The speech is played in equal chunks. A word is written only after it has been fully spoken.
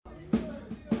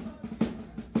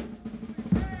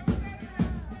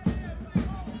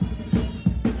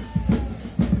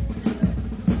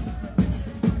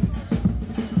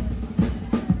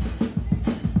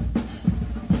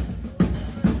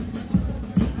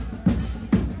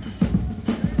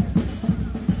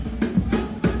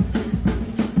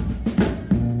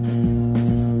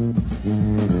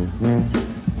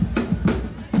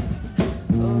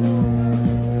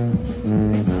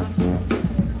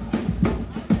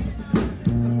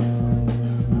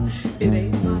It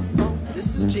ain't my fault.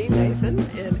 This is Jean Nathan,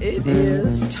 and it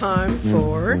is time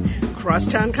for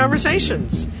Crosstown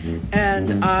Conversations.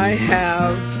 And I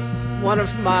have one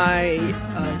of my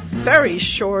very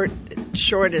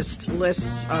shortest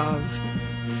lists of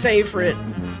favorite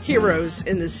heroes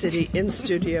in the city in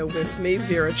studio with me,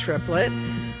 Vera Triplett.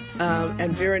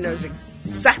 And Vera knows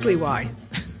exactly why.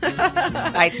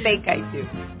 I think I do.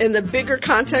 In the bigger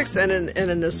context and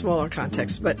in the smaller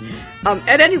context. But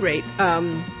at any rate,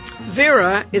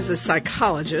 Vera is a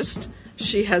psychologist.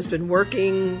 She has been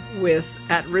working with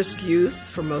at-risk youth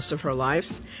for most of her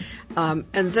life. And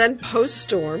then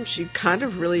post-storm, she kind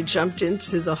of really jumped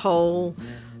into the whole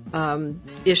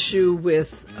issue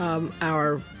with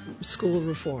our school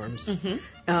reforms.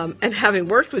 Mm-hmm. And having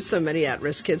worked with so many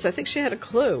at-risk kids, I think she had a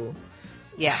clue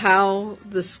how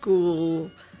the school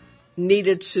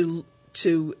needed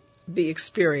to be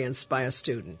experienced by a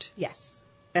student. Yes.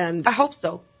 And I hope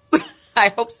so. I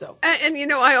hope so. And, you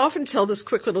know, I often tell this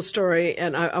quick little story,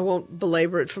 and I won't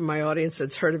belabor it for my audience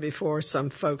that's heard it before, some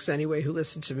folks anyway who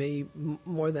listen to me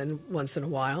more than once in a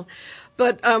while.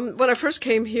 But when I first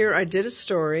came here, I did a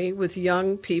story with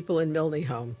young people in Milne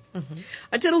Home. Mm-hmm.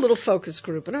 I did a little focus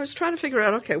group, and I was trying to figure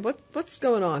out, okay, what's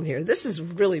going on here? This is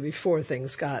really before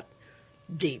things got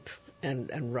deep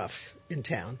and rough in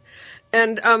town.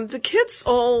 And the kids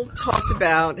all talked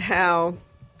about how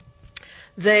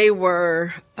they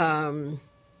were,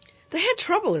 they had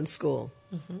trouble in school,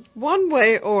 mm-hmm. one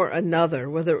way or another,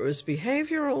 whether it was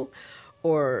behavioral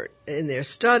or in their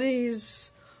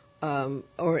studies,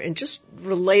 or in just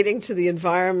relating to the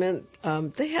environment.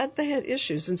 They had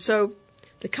issues. And so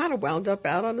they kind of wound up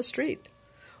out on the street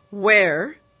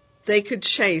where they could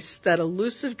chase that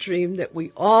elusive dream that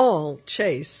we all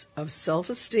chase of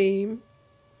self-esteem,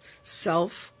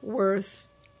 self-worth,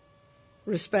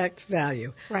 respect,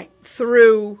 value, right,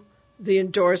 through the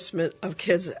endorsement of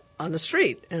kids on the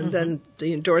street. And mm-hmm. then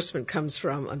the endorsement comes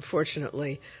from,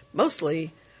 unfortunately,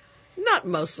 not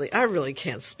mostly, I really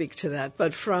can't speak to that,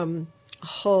 but from a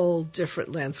whole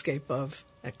different landscape of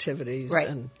activities right.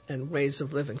 and ways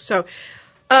of living. So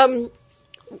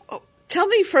tell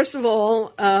me, first of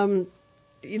all,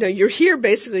 you know, you're here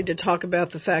basically to talk about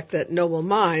the fact that Noble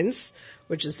Minds,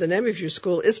 which is the name of your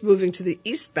school, is moving to the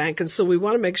East Bank. And so we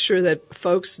want to make sure that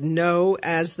folks know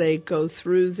as they go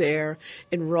through their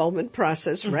enrollment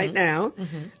process mm-hmm. right now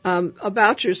mm-hmm.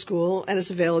 About your school and its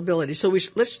availability. So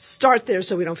let's start there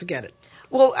so we don't forget it.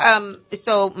 Well,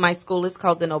 so my school is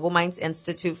called the Noble Minds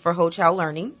Institute for Whole Child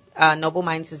Learning. Noble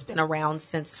Minds has been around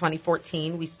since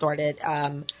 2014. We started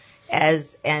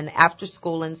as an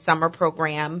after-school and summer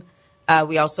program.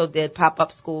 We also did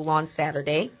pop-up school on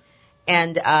Saturday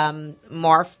and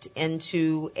morphed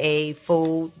into a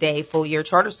full-year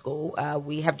charter school.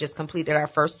 We have just completed our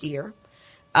first year.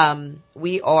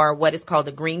 We are what is called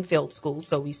a Greenfield school,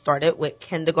 so we started with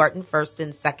kindergarten, first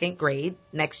and second grade.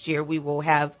 Next year we will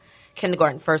have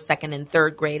kindergarten, first, second, and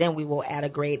third grade, and we will add a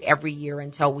grade every year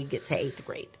until we get to eighth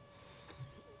grade.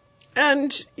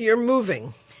 And you're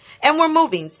moving. And we're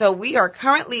moving. So we are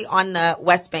currently on the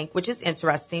West Bank, which is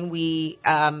interesting.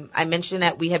 I mentioned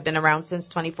that we have been around since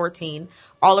 2014.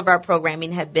 All of our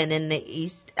programming had been on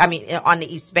the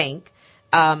East Bank,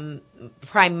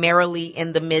 primarily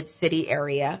in the mid-city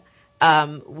area.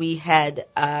 We had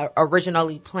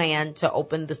originally planned to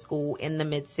open the school in the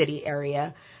mid-city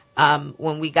area.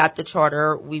 When we got the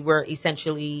charter, we were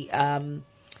essentially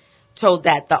told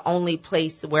that the only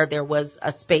place where there was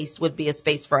a space would be a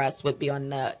space for us would be on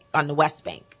the West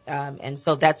Bank. And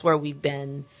so that's where we've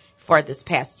been for this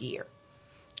past year.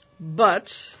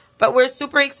 But we're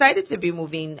super excited to be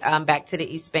moving back to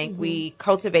the East Bank. Mm-hmm. We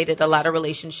cultivated a lot of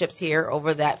relationships here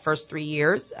over that first 3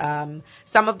 years.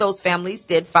 Some of those families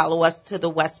did follow us to the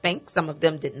West Bank. Some of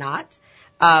them did not.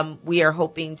 We are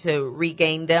hoping to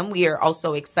regain them. We are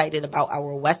also excited about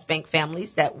our West Bank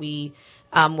families that we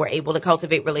were able to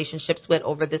cultivate relationships with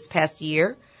over this past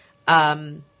year.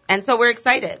 And so we're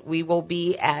excited. We will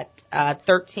be at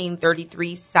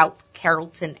 1333 South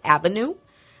Carrollton Avenue,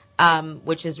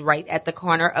 which is right at the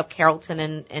corner of Carrollton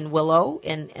and Willow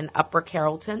in Upper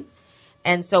Carrollton.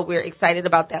 And so we're excited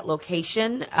about that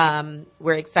location.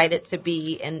 We're excited to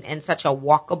be in such a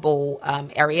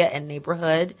walkable area and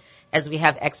neighborhood, as we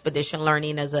have Expedition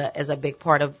Learning as a big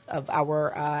part of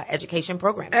our education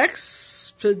program.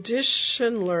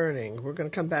 Expedition Learning. We're going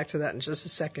to come back to that in just a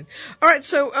second. All right,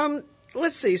 so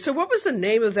let's see. So what was the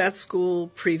name of that school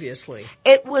previously?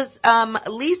 It was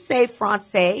Lycée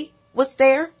Français was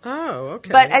there. Oh,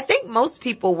 okay. But I think most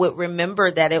people would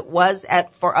remember that it was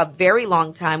for a very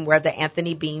long time where the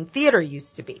Anthony Bean Theater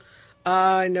used to be.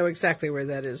 I know exactly where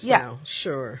that is now.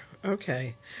 Sure.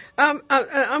 Okay.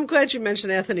 I'm glad you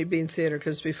mentioned Anthony Bean Theater,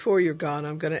 because before you're gone,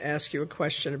 I'm going to ask you a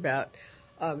question about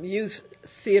youth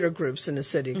theater groups in the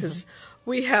city, because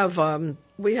we have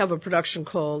a production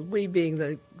called, we being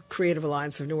the Creative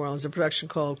Alliance of New Orleans, a production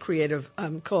called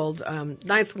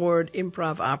Ninth Ward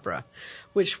Improv Opera,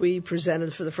 which we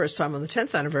presented for the first time on the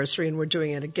 10th anniversary, and we're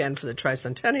doing it again for the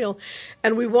tricentennial.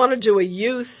 And we want to do a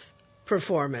youth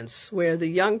performance where the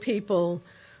young people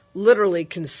literally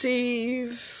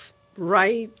conceive,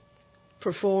 write,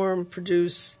 perform,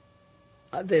 produce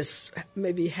this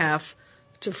maybe half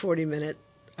to 40-minute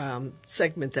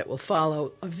segment that will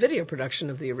follow a video production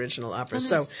of the original opera.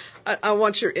 Oh, nice. So I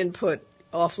want your input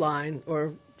offline,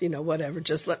 or whatever.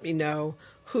 Just let me know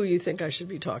who you think I should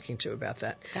be talking to about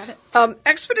that. Got it.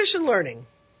 Expedition Learning.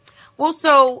 Well,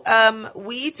 so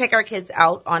we take our kids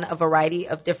out on a variety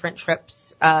of different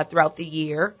trips throughout the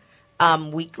year,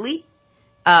 weekly.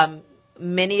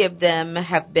 Many of them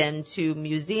have been to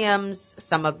museums.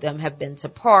 Some of them have been to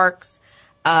parks.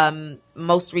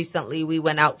 Most recently, we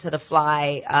went out to the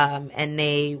Fly, and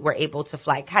they were able to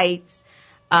fly kites.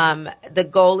 The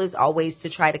goal is always to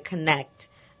try to connect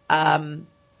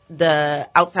the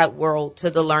outside world to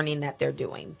the learning that they're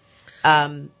doing.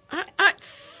 I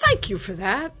thank you for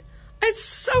that. It's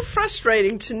so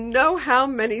frustrating to know how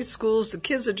many schools the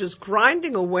kids are just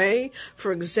grinding away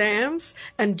for exams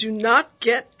and do not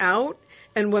get out.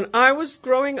 And when I was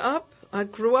growing up, I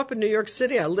grew up in New York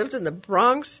City. I lived in the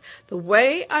Bronx. The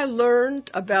way I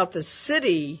learned about the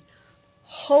city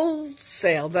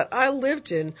wholesale that I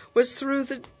lived in was through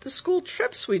the school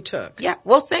trips we took. Yeah,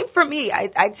 well, same for me.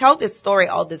 I tell this story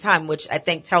all the time, which I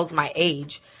think tells my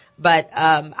age. But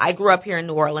I grew up here in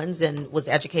New Orleans and was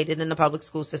educated in the public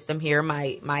school system here.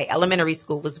 My elementary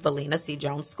school was Valina C.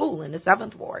 Jones School in the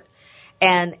 7th Ward.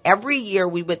 And every year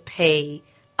we would pay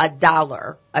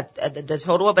 $1, the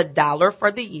total of $1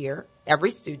 for the year, every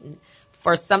student,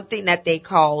 for something that they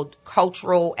called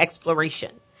cultural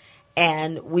exploration.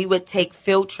 And we would take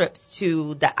field trips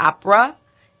to the opera,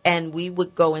 and we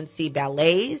would go and see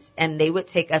ballets, and they would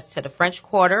take us to the French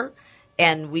Quarter,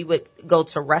 and we would go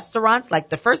to restaurants. Like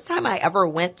the first time I ever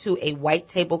went to a white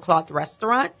tablecloth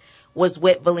restaurant was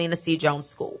with Valina C. Jones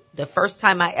School. The first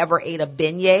time I ever ate a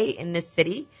beignet in this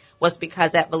city was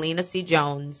because at Valina C.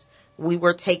 Jones, we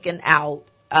were taken out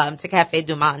to Café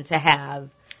du Monde to have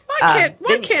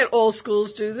Why can't all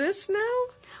schools do this now?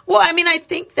 Well, I mean, I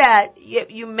think that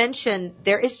you mentioned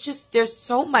there's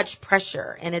so much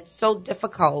pressure, and it's so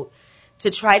difficult to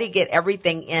try to get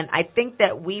everything in. I think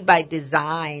that we, by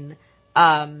design,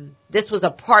 this was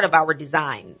a part of our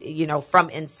design, from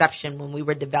inception when we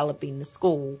were developing the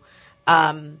school.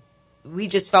 We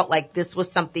just felt like this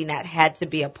was something that had to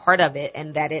be a part of it,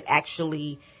 and that it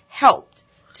actually helped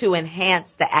to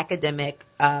enhance the academic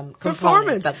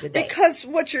components of the day. Because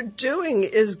what you're doing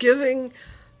is giving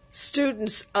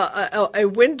students a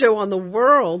window on the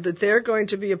world that they're going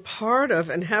to be a part of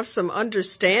and have some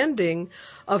understanding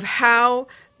of how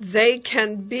they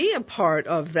can be a part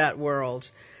of that world.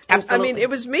 Absolutely. I mean, it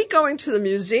was me going to the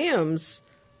museums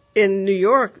in New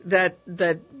York that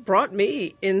brought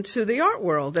me into the art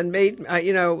world and made,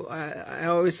 I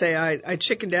always say I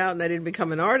chickened out and I didn't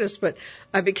become an artist, but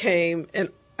I became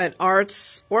an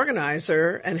arts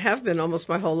organizer and have been almost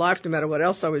my whole life, no matter what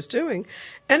else I was doing.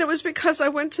 And it was because I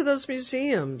went to those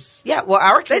museums. Yeah, well,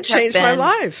 our kids they changed my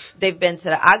life. They've been to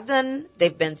the Ogden,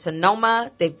 they've been to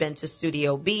NOMA, they've been to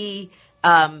Studio B,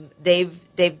 they've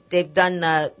done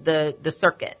the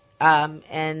circuit.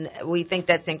 And we think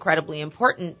that's incredibly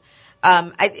important.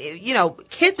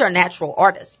 Kids are natural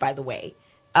artists, by the way.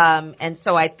 And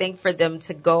so I think for them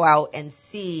to go out and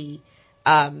see,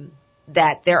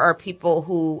 that there are people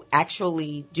who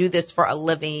actually do this for a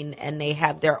living and they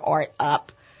have their art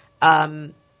up,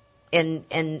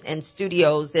 in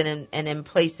studios and in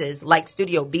places like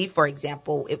Studio B, for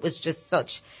example. It was just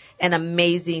such an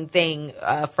amazing thing,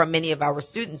 for many of our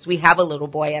students. We have a little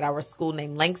boy at our school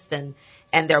named Langston,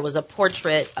 and there was a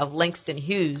portrait of Langston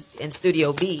Hughes in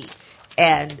Studio B.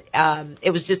 And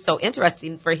it was just so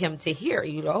interesting for him to hear,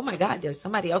 oh my God, there's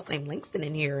somebody else named Langston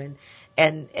in here.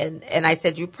 And I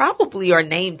said, you probably are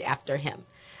named after him.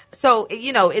 So,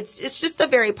 it's just a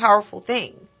very powerful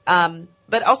thing.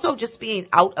 But also just being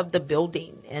out of the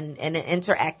building and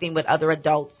interacting with other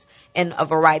adults in a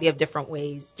variety of different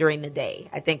ways during the day,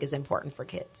 I think is important for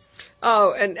kids.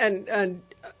 Oh, and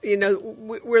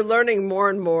we're learning more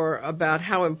and more about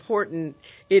how important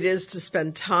it is to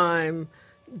spend time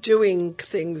doing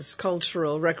things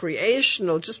cultural,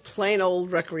 recreational, just plain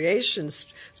old recreation,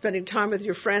 spending time with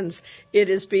your friends. It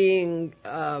is being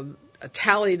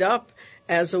tallied up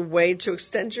as a way to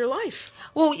extend your life.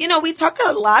 Well, we talk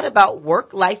a lot about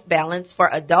work-life balance for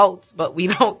adults, but we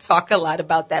don't talk a lot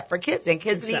about that for kids. And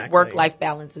kids Exactly. need work-life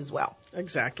balance as well.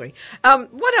 Exactly.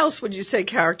 What else would you say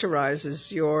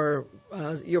characterizes your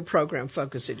program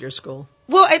focus at your school?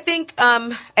 Well, I think,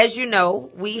 as you know,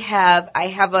 I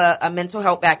have a mental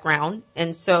health background,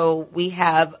 and so we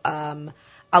have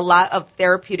a lot of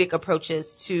therapeutic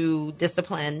approaches to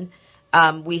discipline.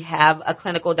 We have a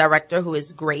clinical director who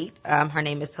is great. Her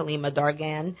name is Halima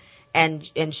Dargan,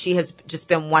 and she has just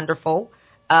been wonderful.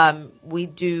 We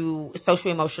do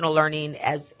social emotional learning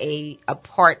as a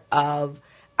part of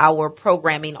our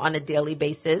programming on a daily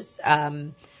basis.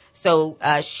 So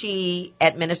she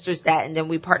administers that, and then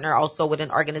we partner also with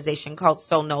an organization called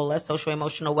SONOLA, Social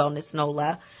Emotional Wellness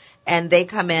NOLA, and they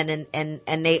come in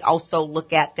and they also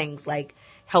look at things like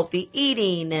healthy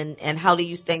eating and how to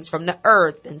use things from the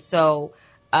earth, and so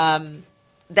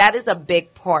that is a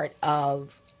big part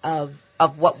of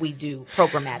what we do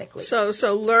programmatically.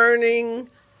 So learning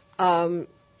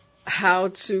how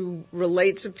to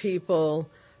relate to people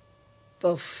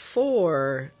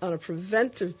before, on a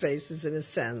preventive basis, in a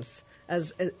sense,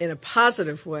 as in a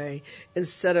positive way,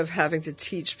 instead of having to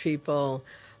teach people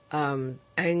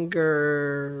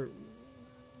anger.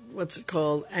 What's it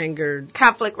called?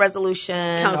 Conflict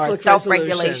resolution or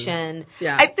self-regulation.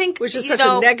 Yeah, I think, which is such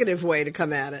a negative way to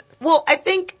come at it. Well, I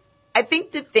think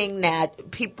the thing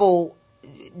that people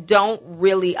don't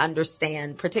really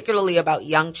understand, particularly about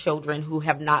young children who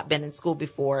have not been in school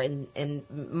before, and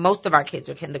most of our kids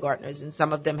are kindergartners, and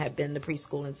some of them have been to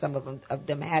preschool, and some of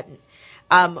them hadn't.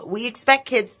 We expect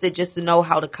kids to just know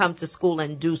how to come to school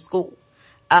and do school,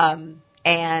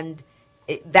 and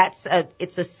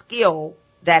it's a skill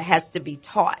that has to be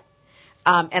taught.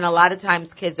 And a lot of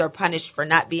times kids are punished for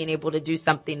not being able to do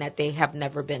something that they have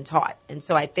never been taught. And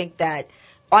so I think that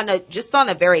on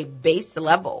a very base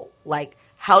level, like,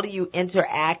 how do you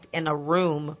interact in a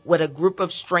room with a group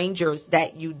of strangers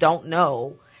that you don't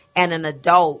know and an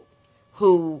adult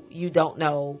who you don't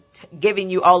know giving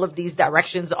you all of these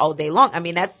directions all day long? I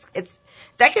mean, that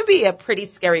can be a pretty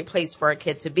scary place for a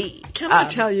kid to be. Can I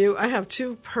tell you, I have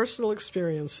two personal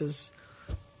experiences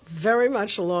very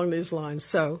much along these lines.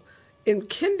 So in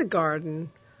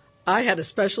kindergarten, I had a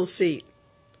special seat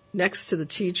next to the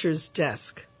teacher's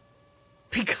desk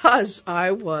because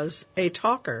I was a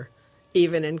talker,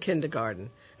 even in kindergarten.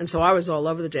 And so I was all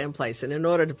over the damn place. And in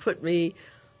order to put me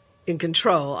in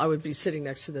control, I would be sitting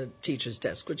next to the teacher's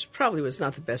desk, which probably was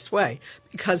not the best way,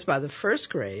 because by the first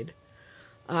grade,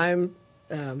 I'm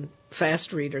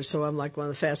fast reader, so I'm like one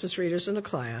of the fastest readers in the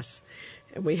class.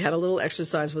 And we had a little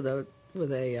exercise with a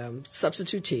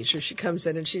substitute teacher. She comes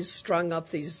in and she's strung up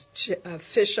these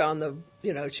fish on the,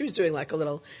 she was doing like a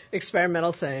little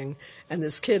experimental thing. And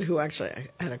this kid who actually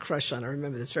I had a crush on, I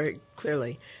remember this very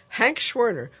clearly, Hank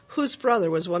Schwerner, whose brother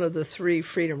was one of the 3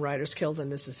 freedom riders killed in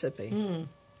Mississippi. Mm.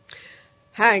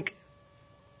 Hank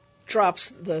drops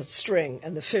the string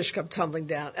and the fish come tumbling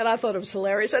down. And I thought it was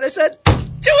hilarious. And I said, "Do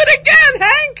it again,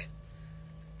 Hank!"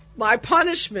 My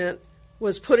punishment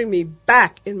was putting me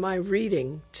back in my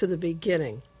reading to the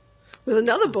beginning with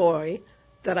another boy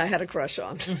that I had a crush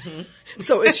on. Mm-hmm.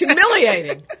 So it was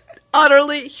humiliating,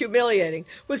 utterly humiliating.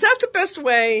 Was that the best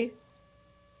way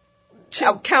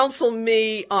to counsel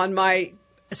me on my,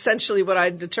 essentially what I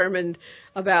determined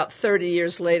about 30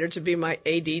 years later to be my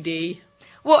ADD?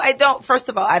 Well, first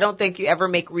of all, I don't think you ever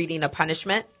make reading a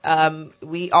punishment.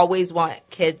 We always want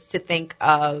kids to think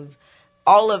of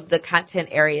all of the content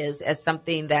areas as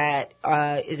something that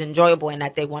is enjoyable and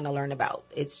that they want to learn about.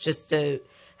 It's just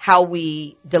how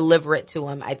we deliver it to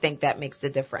them. I think that makes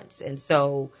a difference. And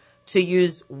so to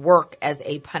use work as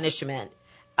a punishment,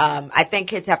 I think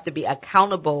kids have to be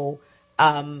accountable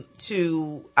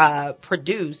to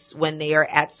produce when they are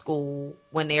at school,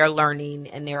 when they are learning,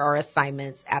 and there are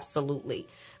assignments. Absolutely.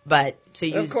 But to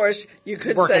use, of course, you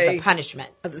could work say as a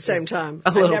punishment at the same time.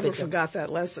 I never forgot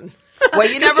that lesson.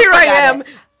 Well, you never here forgot I am,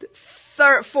 it.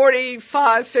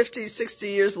 45, 50, 60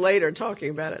 years later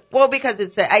talking about it. Well, because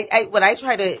it's what I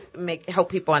try to help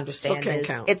people understand is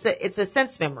count. it's a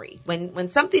sense memory. When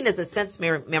something is a sense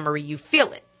memory, you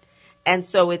feel it, and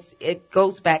so it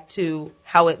goes back to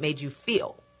how it made you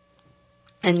feel,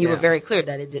 and you were very clear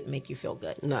that it didn't make you feel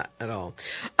good. Not at all.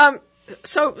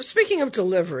 So speaking of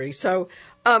delivery,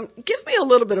 give me a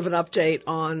little bit of an update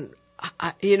on.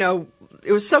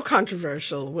 It was so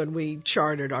controversial when we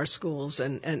chartered our schools,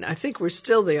 and I think we're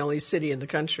still the only city in the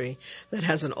country that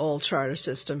has an all-charter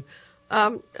system.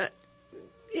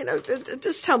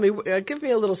 just tell me, give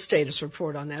me a little status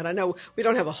report on that. I know we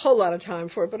don't have a whole lot of time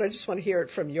for it, but I just want to hear it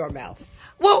from your mouth.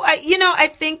 Well, I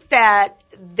think that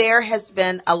there has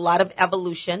been a lot of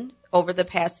evolution over the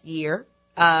past year.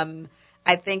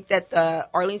 I think that the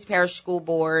Orleans Parish School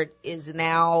Board is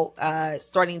now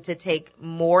starting to take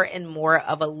more and more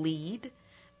of a lead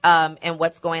in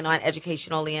what's going on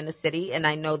educationally in the city. And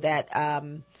I know that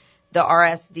the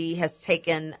RSD has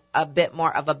taken a bit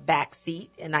more of a back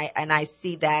seat, and I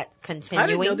see that continuing. I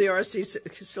didn't know the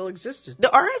RSD still existed. The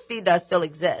RSD does still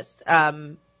exist.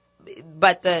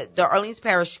 But the Orleans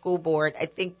Parish School Board, I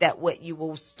think that what you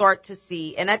will start to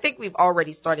see, and I think we've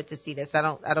already started to see this. I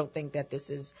don't think that this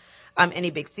is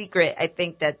any big secret. I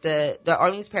think that the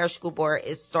Orleans Parish School Board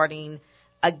is starting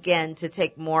again to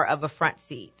take more of a front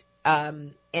seat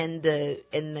in the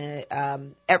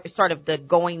sort of the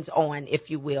goings on,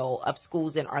 if you will, of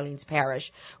schools in Orleans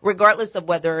Parish, regardless of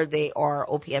whether they are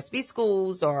OPSB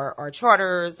schools or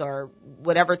charters or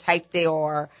whatever type they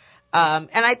are. And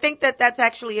I think that that's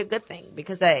actually a good thing,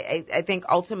 because I think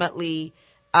ultimately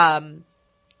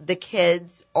the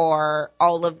kids are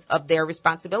all of their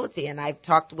responsibility. And I've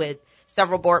talked with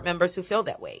several board members who feel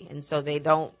that way. And so they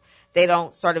don't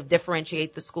sort of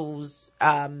differentiate the schools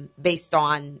based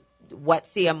on what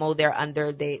CMO they're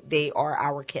under. They are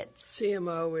our kids.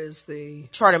 CMO is the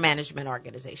Charter Management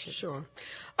Organization. Sure.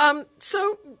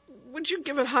 So would you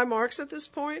give it high marks at this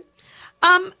point?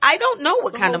 I don't know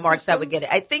what kind of marks system? I would get it.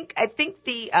 I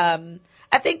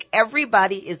think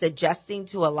everybody is adjusting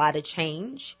to a lot of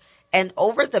change, and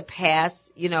over the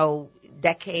past,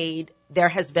 decade, there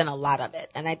has been a lot of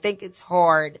it, and I think it's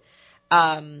hard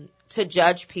to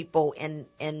judge people in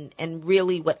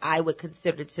really what I would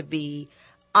consider to be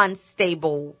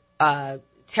unstable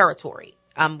territory.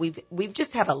 We've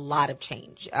just had a lot of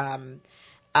change.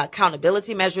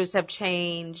 Accountability measures have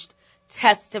changed.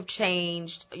 Tests have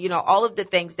changed, all of the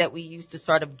things that we used to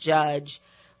sort of judge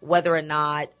whether or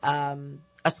not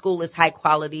a school is high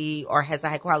quality or has a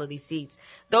high quality seats.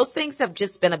 Those things have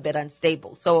just been a bit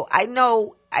unstable. So I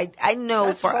know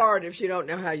that's hard if you don't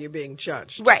know how you're being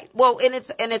judged. Right. Well,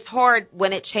 and it's hard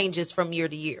when it changes from year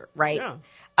to year, right? Yeah.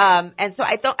 And so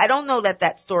I don't know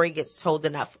that story gets told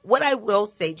enough. What I will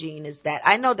say, Jean, is that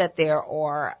I know that there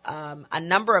are a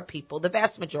number of people, the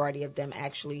vast majority of them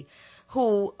actually,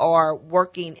 who are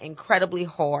working incredibly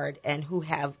hard and who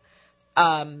have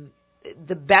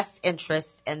the best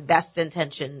interests and best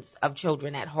intentions of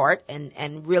children at heart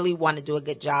and really want to do a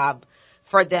good job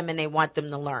for them, and they want them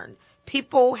to learn.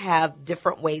 People have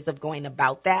different ways of going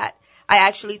about that. I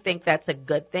actually think that's a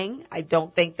good thing. I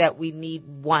don't think that we need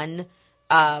one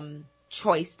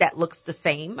choice that looks the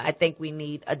same. I think we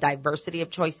need a diversity of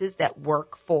choices that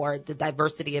work for the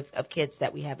diversity of kids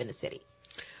that we have in the city.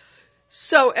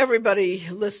 So everybody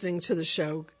listening to the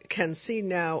show can see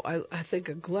now, I think,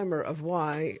 a glimmer of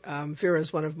why Vera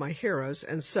is one of my heroes.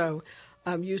 And so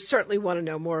you certainly want to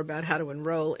know more about how to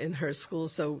enroll in her school.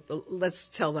 So let's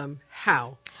tell them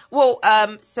how. Well,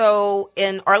 so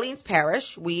in Orleans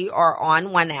Parish, we are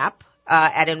on one app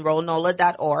at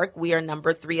enrollnola.org. We are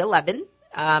number 311.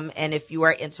 And if you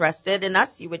are interested in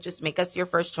us, you would just make us your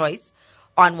first choice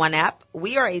on one app.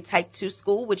 We are a type 2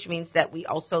 school, which means that we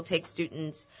also take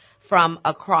students from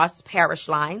across parish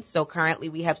lines. So currently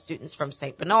we have students from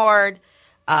St. Bernard,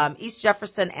 East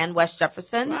Jefferson, and West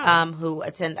Jefferson. Wow. Who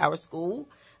attend our school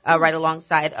right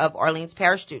alongside of Orleans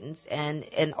Parish students. And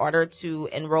in order to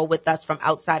enroll with us from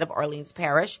outside of Orleans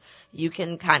Parish, you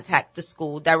can contact the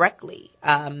school directly.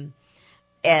 You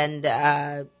can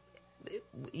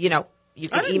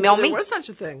email me. There was such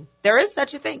a thing. There is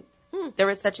such a thing. There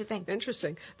is such a thing.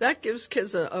 Interesting. That gives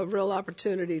kids a real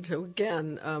opportunity to,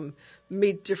 again,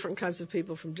 meet different kinds of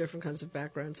people from different kinds of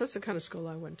backgrounds. That's the kind of school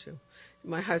I went to.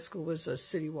 My high school was a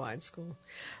citywide school.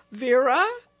 Vera,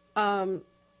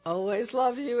 always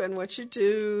love you and what you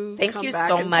do. Thank you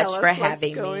so much for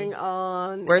having me. What's going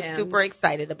on. We're super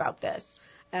excited about this.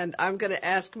 And I'm going to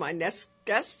ask my next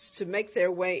guests to make their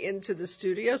way into the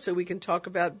studio so we can talk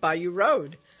about Bayou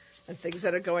Road and things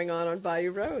that are going on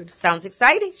Bayou Road. Sounds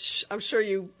exciting. I'm sure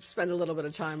you spend a little bit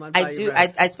of time on Bayou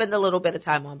Road. I spend a little bit of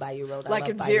time on Bayou Road. Like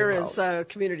in Vera's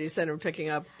community center, picking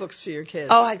up books for your kids.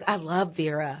 Oh, I love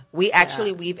Vera. We're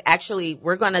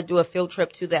going to do a field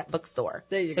trip to that bookstore.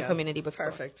 There you go. To Community Bookstore.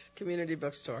 Perfect. Community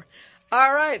Bookstore.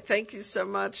 All right. Thank you so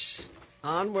much.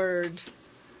 Onward.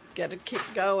 Keep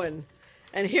going.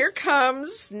 And here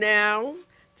comes now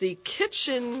the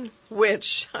Kitchen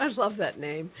Witch. I love that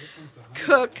name.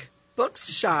 Cook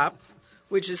Bookshop,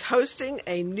 which is hosting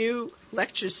a new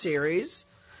lecture series.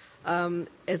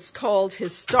 It's called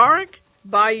Historic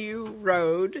Bayou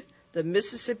Road, the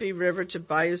Mississippi River to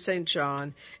Bayou St.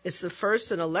 John. It's the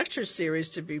first in a lecture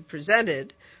series to be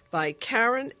presented by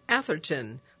Karen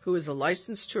Atherton, who is a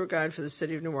licensed tour guide for the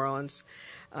city of New Orleans,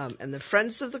 and the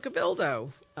Friends of the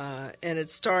Cabildo. And it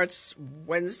starts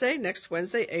next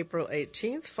Wednesday, April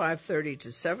 18th, 5:30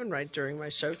 to 7, right during my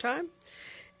showtime.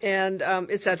 And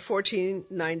it's at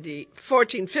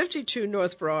 1452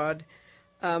 North Broad,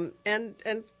 and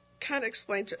kind of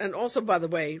explains. And also, by the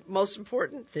way, most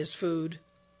important, there's food.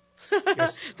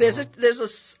 Yes. There's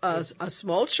a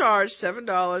small charge,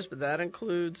 $7, but that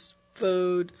includes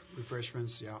food,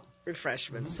 Refreshments, yeah.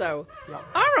 refreshments. So, Yeah.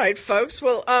 all right, folks.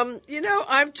 Well,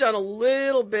 I've done a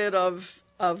little bit of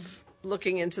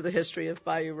looking into the history of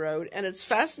Bayou Road, and it's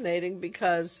fascinating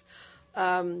because.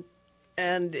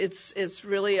 And it's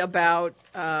really about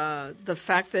the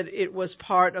fact that it was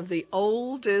part of the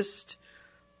oldest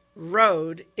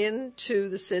road into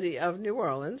the city of New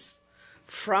Orleans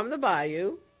from the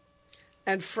bayou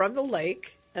and from the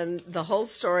lake. And the whole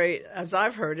story, as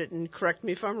I've heard it, and correct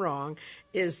me if I'm wrong,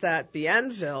 is that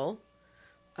Bienville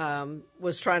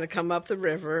was trying to come up the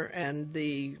river, and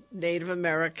the Native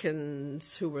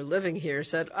Americans who were living here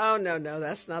said, oh, no,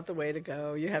 that's not the way to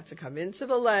go. You have to come into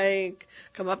the lake,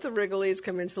 come up the Wrigley's,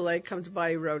 come into the lake, come to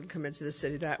Bayou Road, and come into the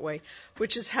city that way,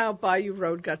 which is how Bayou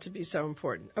Road got to be so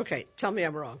important. Okay, tell me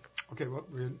I'm wrong. Okay, well,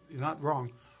 you're not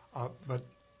wrong, but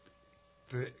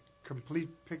the complete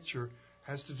picture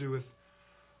has to do with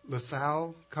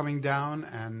LaSalle coming down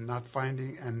and not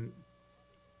finding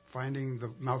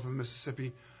the mouth of the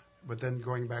Mississippi, but then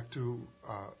going back to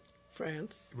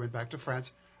France. Went back to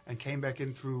France and came back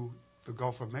in through the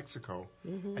Gulf of Mexico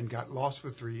and got lost for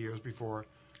 3 years before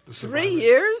the survivors. 3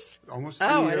 years? Almost 3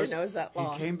 years. Oh, I didn't know it was that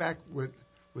long. He came back with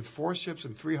 4 ships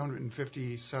and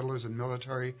 350 settlers and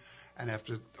military, and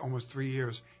after almost 3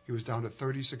 years, he was down to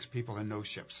 36 people and no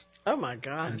ships. Oh, my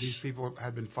gosh. And these people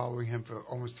had been following him for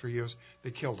almost 3 years.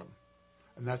 They killed him.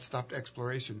 And that stopped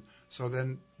exploration. So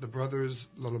then the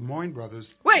Lemoyne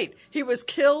brothers... Wait, he was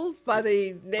killed by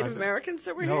the Native Americans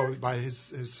that were here? No, by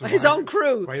his own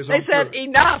crew. They said,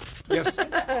 enough. Yes,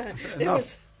 enough.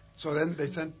 Was... So then they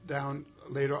sent down,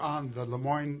 later on, the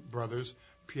Lemoyne brothers,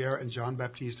 Pierre and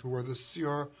Jean-Baptiste, who were the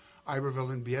Sieur,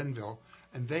 Iberville, and Bienville.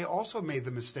 And they also made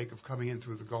the mistake of coming in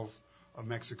through the Gulf of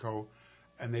Mexico,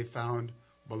 and they found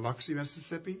Biloxi,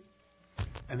 Mississippi,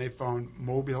 and they found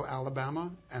Mobile, Alabama,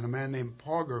 and a man named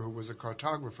Pauger, who was a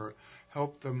cartographer,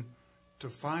 helped them to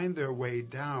find their way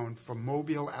down from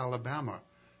Mobile, Alabama,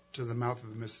 to the mouth of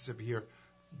the Mississippi here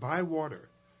by water,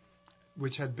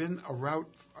 which had been a route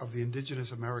of the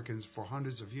indigenous Americans for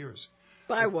hundreds of years.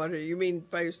 By water? You mean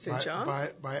by St. John?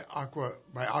 By aqua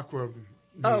means.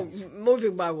 Oh,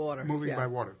 moving by water. Moving by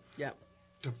water. Yeah.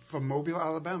 From Mobile,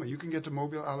 Alabama. You can get to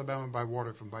Mobile, Alabama by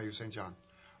water from Bayou St. John.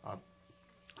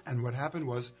 And what happened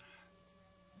was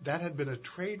that had been a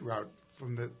trade route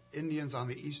from the Indians on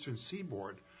the eastern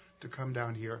seaboard to come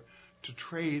down here to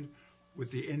trade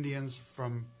with the Indians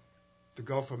from the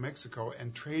Gulf of Mexico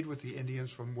and trade with the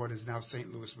Indians from what is now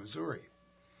St. Louis, Missouri.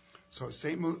 So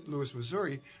St. Louis,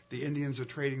 Missouri, the Indians are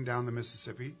trading down the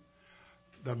Mississippi.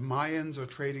 The Mayans are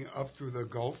trading up through the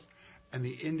Gulf, and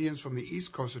the Indians from the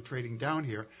East Coast are trading down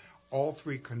here, all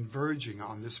three converging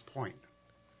on this point.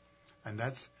 And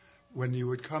that's when you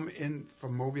would come in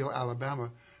from Mobile, Alabama,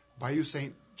 Bayou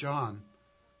St. John,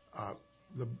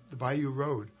 the Bayou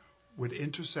Road would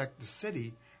intersect the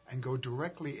city and go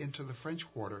directly into the French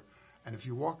Quarter. And if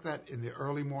you walk that in the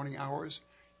early morning hours,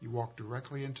 you walk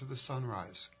directly into the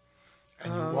sunrise.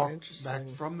 And you walk back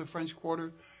from the French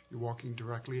Quarter, you're walking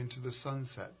directly into the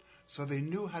sunset. So they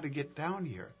knew how to get down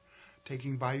here,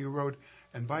 taking Bayou Road.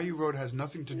 And Bayou Road has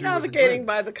nothing to do with navigating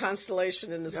by the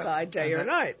constellation in the sky, day or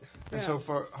night. And so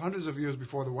for hundreds of years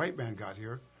before the white man got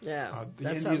here, the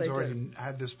that's Indians already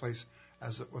had this place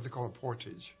as what they call a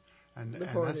portage. And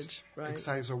portage, that's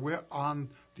exciting. So we're on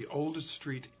the oldest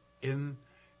street in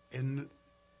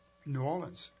New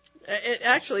Orleans.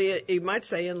 Actually, you might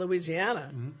say in Louisiana,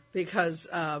 because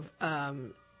of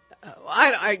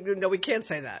no, we can't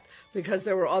say that because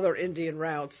there were other Indian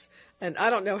routes, and I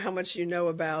don't know how much you know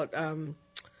about.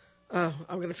 I'm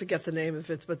going to forget the name of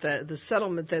it, but the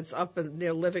settlement that's up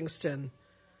near Livingston.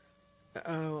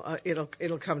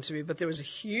 It'll come to me, but there was a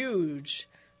huge,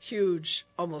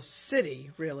 almost city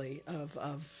really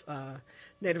of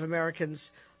Native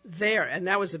Americans there, and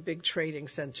that was a big trading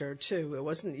center too. It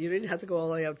wasn't, you didn't have to go all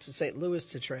the way up to St. Louis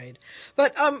to trade.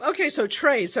 But okay, so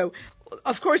trade. So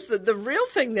of course the real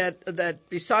thing that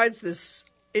besides this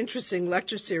interesting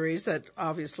lecture series that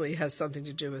obviously has something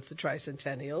to do with the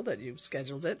tricentennial that you've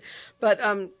scheduled it, but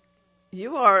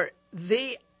you are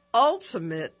the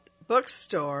ultimate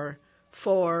bookstore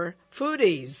for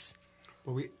foodies.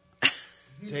 Well, we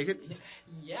take it.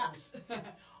 Yes.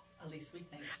 At least we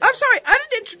think so. I'm sorry, I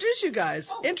didn't introduce you guys.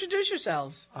 Oh. Introduce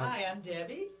yourselves. Hi, I'm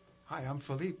Debbie. Hi, I'm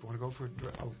Philippe. Want to go for a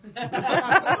drink? Oh.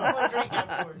 One drink, of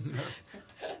course.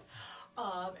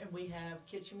 And we have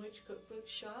Kitchen Witch Cookbook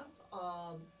Shop.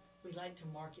 We like to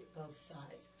market both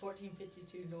sides.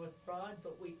 1452 North Broad,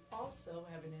 but we also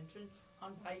have an entrance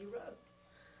on Bayou Road.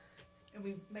 And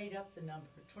we've made up the number.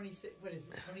 26, what is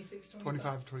it, 26,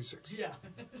 25, 26. Yeah.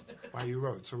 Bayou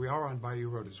Road. So we are on Bayou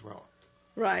Road as well.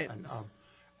 Right. And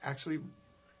actually,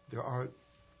 there are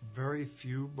very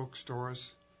few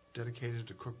bookstores dedicated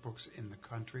to cookbooks in the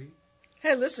country.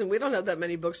 Hey, listen, we don't have that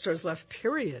many bookstores left,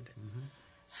 period. Mm-hmm.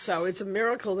 So it's a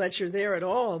miracle that you're there at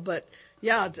all. But,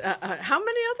 yeah, how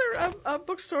many other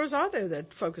bookstores are there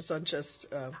that focus on just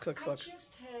cookbooks? I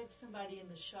just had somebody in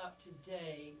the shop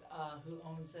today who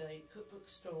owns a cookbook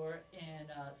store in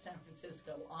San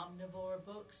Francisco, Omnivore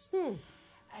Books.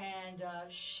 And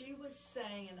she was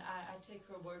saying, and I take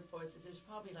her word for it, that there's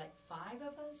probably like 5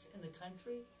 of us in the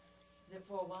country. That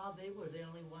for a while they were the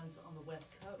only ones on the West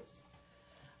Coast.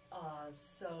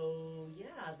 So, yeah,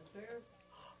 they're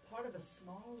part of a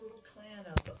small little clan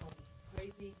of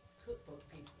crazy cookbook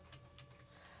people.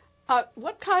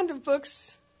 What kind of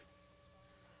books?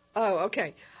 Oh,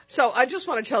 okay. So I just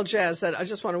want to tell Jazz that I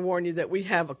just want to warn you that we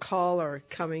have a caller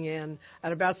coming in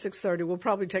at about 6:30. We'll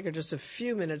probably take her just a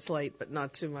few minutes late, but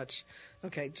not too much.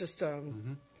 Okay, just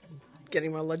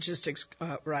getting my logistics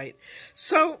right.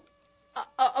 So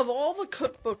of all the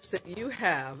cookbooks that you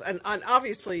have, and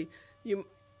obviously you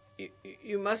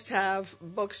must have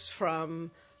books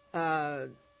from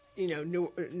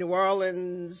New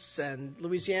Orleans and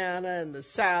Louisiana and the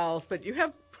South, but you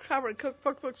have covered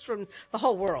cookbooks from the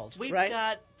whole world, We've right?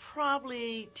 got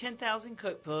probably 10,000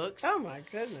 cookbooks. Oh, my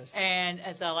goodness. And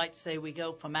as I like to say, we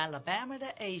go from Alabama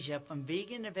to Asia, from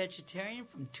vegan to vegetarian,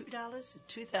 from $2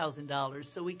 to $2,000.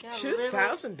 So we got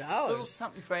 $2,000? little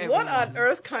something for everyone. What on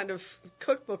earth kind of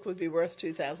cookbook would be worth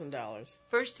 $2,000?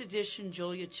 First edition,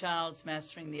 Julia Child's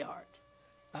Mastering the Art.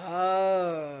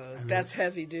 Oh, And that's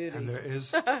heavy duty. And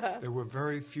there were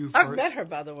very few I've first. met her,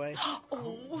 by the way.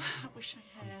 Oh, I wish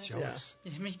I had. I'm jealous.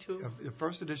 Yeah, me too. The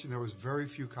first edition, there was very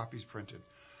few copies printed.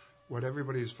 What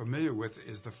everybody is familiar with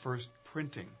is the first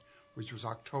printing, which was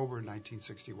October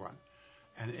 1961.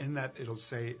 And in that, it'll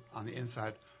say on the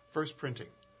inside, first printing.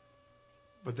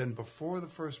 But then before the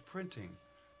first printing,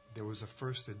 there was a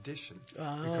first edition.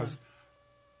 Because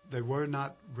they were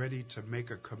not ready to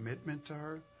make a commitment to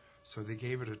her. So they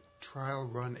gave it a trial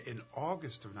run in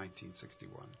August of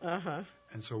 1961. Uh-huh.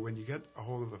 And so when you get a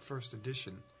hold of a first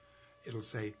edition, it'll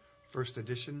say first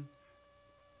edition,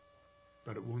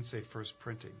 but it won't say first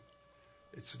printing.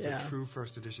 It's the true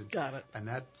first edition. Got it. And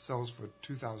that sells for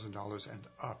 $2,000 and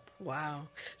up. Wow.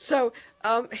 So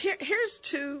here's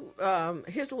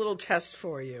a little test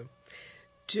for you.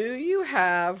 Do you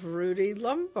have Rudy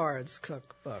Lombard's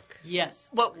cookbook? Yes.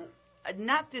 Well,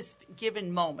 not this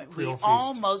given moment. Creole We Feast.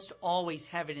 almost always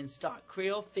have it in stock.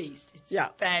 Creole Feast. It's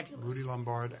fabulous. Rudy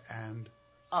Lombard and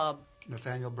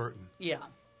Nathaniel Burton. Yeah.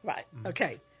 Right. Mm-hmm.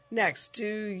 Okay. Next, do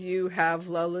you have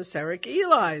Lolis Eric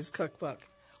Eli's cookbook?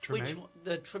 Treme?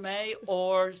 The Treme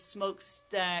or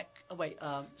Smokestack. Oh, wait.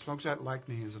 Smokestack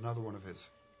Likney is another one of his.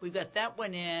 We've got that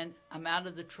one in. I'm out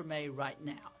of the Treme right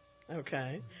now.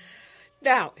 Okay.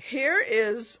 Now, here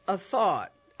is a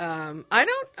thought. I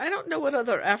don't know what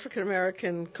other African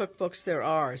American cookbooks there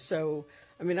are. So,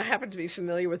 I mean, I happen to be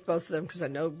familiar with both of them because I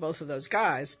know both of those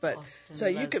guys. But Austin so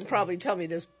you Leslie. can probably tell me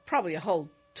there's probably a whole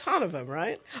ton of them,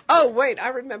 right? Oh, wait, I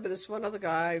remember this one other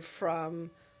guy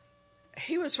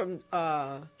he was from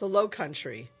the Low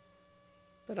Country,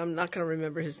 but I'm not going to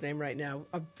remember his name right now.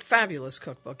 A fabulous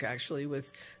cookbook, actually,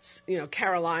 with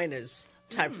Carolina's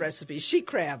type recipes, sheet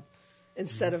crab.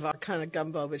 Instead of our kind of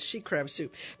gumbo, but sheet crab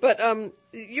soup. But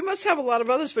you must have a lot of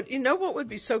others. But you know what would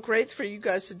be so great for you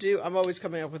guys to do? I'm always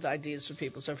coming up with ideas for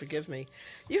people, so forgive me.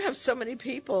 You have so many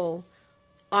people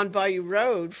on Bayou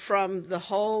Road from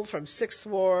 6th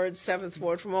Ward, 7th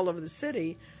Ward, from all over the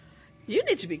city. You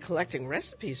need to be collecting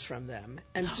recipes from them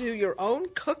and do your own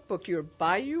cookbook, your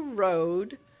Bayou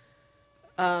Road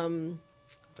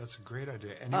That's a great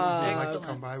idea. Anyone who'd like to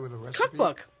come by with a recipe?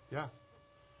 cookbook. Yeah.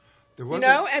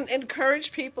 And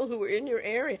encourage people who are in your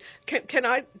area. Can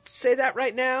I say that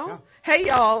right now? Yeah. Hey,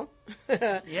 y'all.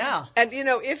 Yeah. And,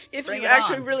 if Bring you it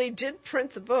actually on. really did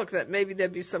print the book, that maybe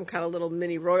there'd be some kind of little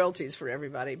mini royalties for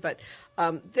everybody. But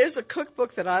there's a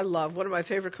cookbook that I love. One of my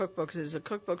favorite cookbooks is a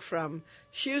cookbook from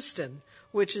Houston,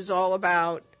 which is all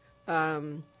about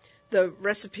the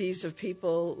recipes of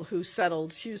people who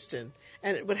settled Houston.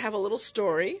 And it would have a little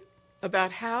story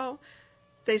about how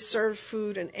they served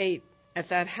food and ate at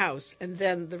that house, and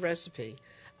then the recipe.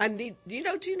 Do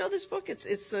you know this book?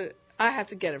 I have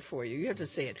to get it for you. You have to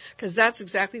see it, because that's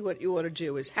exactly what you ought to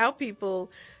do, is how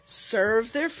people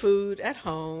serve their food at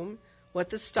home, what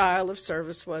the style of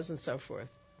service was, and so forth.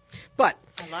 But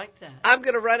I like that. I'm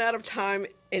going to run out of time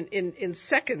in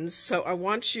seconds, so I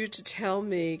want you to tell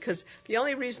me, because the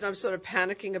only reason I'm sort of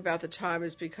panicking about the time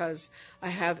is because I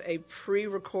have a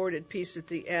pre-recorded piece at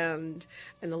the end,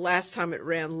 and the last time it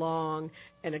ran long,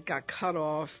 and it got cut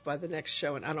off by the next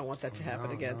show, and I don't want that to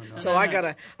happen again. No. So I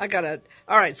gotta.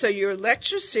 All right, so your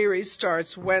lecture series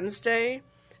starts Wednesday,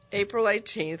 April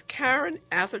 18th. Karen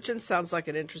Atherton sounds like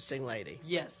an interesting lady.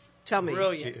 Yes. Tell me.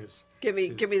 Brilliant. She is. Give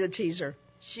me the teaser.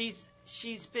 She's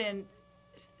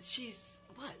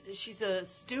a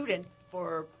student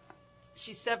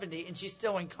she's 70 and she's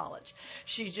still in college.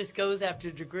 She just goes after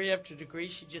degree after degree.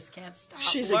 She just can't stop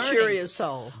She's learning. a curious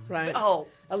soul, right? Oh,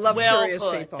 I love well curious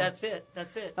put. people. That's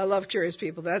it. I love curious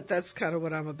people. That's kind of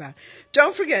what I'm about.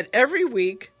 Don't forget, every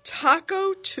week,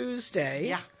 Taco Tuesday.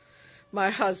 Yeah. My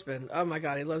husband, oh my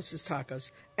God, he loves his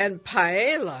tacos. And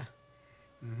paella.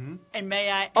 Mm-hmm. And may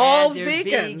I add, All they're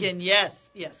vegan. Yes.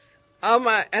 Oh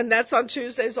my, and that's on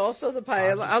Tuesdays also, the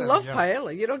paella. I love yeah.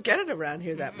 paella. You don't get it around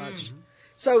here that much.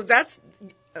 So that's,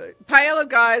 paella,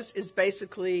 guys, is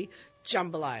basically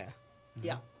jambalaya.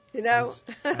 Yeah. You know?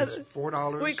 It's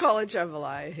 $4. We call it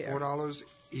jambalaya here. $4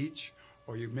 each,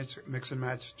 or you mix and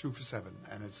match 2 for $7,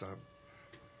 and it's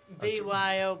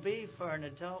BYOB for an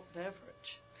adult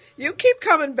beverage. You keep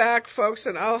coming back, folks,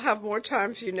 and I'll have more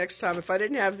time for you next time. If I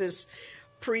didn't have this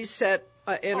preset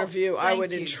interview, I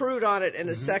would intrude on it in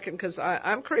a second, because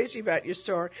I'm crazy about your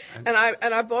store. And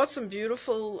I bought some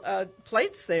beautiful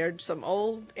plates there, some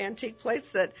old antique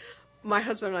plates that my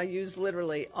husband and I use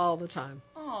literally all the time.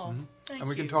 Oh, thank you. And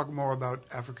we can talk more about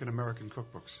African American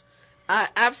cookbooks. I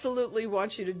absolutely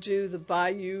want you to do the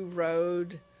Bayou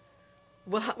Road.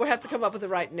 We'll have to come up with the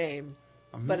right name,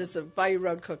 but it's a Bayou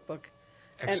Road cookbook.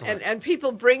 And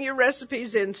people bring your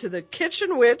recipes into the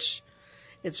Kitchen Witch.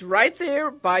 It's right there,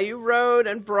 Bayou Road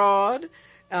and Broad,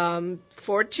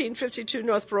 1452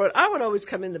 North Broad. I would always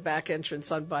come in the back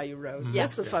entrance on Bayou Road. Mm-hmm.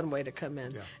 That's a fun way to come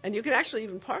in. Yeah. And you can actually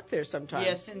even park there sometimes.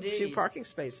 Yes, indeed. A few parking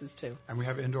spaces, too. And we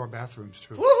have indoor bathrooms,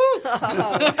 too.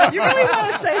 Woohoo! You really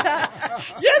want to say that?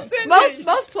 Yes, indeed.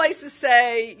 Most places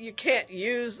say you can't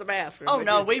use the bathroom. Oh,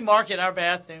 no, we market our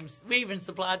bathrooms. We even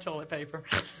supply toilet paper.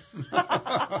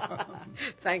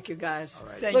 Thank you, guys. All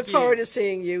right. Thank Look you. forward to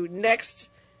seeing you next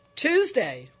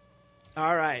Tuesday.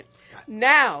 All right.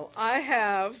 Now, I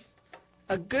have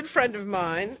a good friend of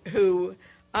mine who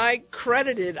I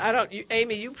credited,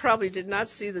 Amy, you probably did not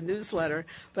see the newsletter,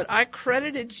 but I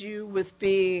credited you with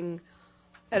being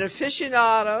an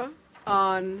aficionado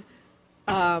on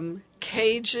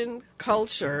Cajun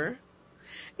culture,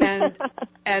 and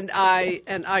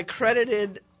I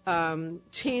credited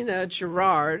Tina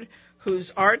Gerard,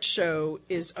 whose art show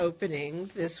is opening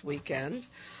this weekend,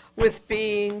 with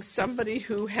being somebody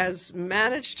who has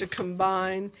managed to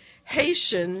combine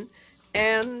Haitian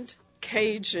and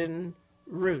Cajun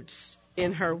roots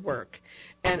in her work.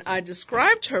 And I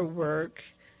described her work,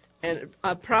 and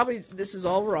probably this is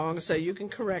all wrong, so you can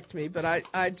correct me, but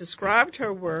I described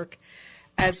her work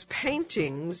as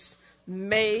paintings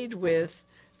made with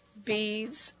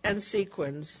beads and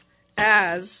sequins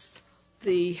as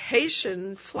the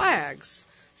Haitian flags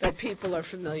that people are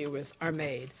familiar with are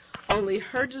made. Only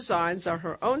her designs are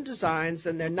her own designs,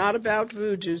 and they're not about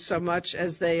voodoo so much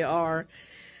as they are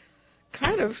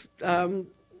kind of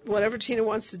whatever Tina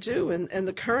wants to do. And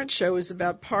the current show is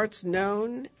about parts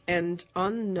known and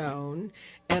unknown,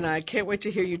 and I can't wait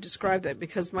to hear you describe that,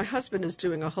 because my husband is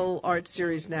doing a whole art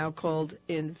series now called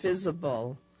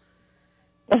Invisible.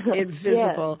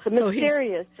 Invisible. Yes, the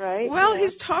mysterious, right? Well, yeah.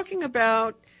 he's talking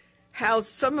about how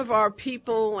some of our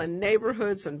people and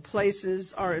neighborhoods and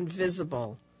places are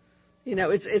invisible. You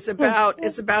know, it's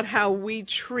about how we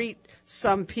treat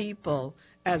some people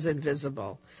as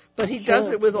invisible. But he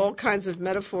does it with all kinds of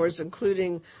metaphors,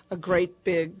 including a great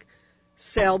big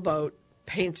sailboat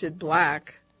painted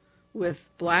black with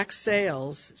black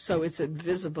sails, so it's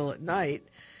invisible at night.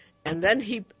 And then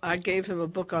I gave him a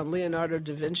book on Leonardo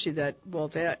da Vinci that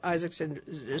Walt Isaacson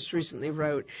just recently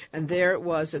wrote, and there it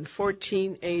was in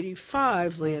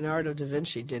 1485. Leonardo da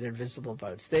Vinci did invisible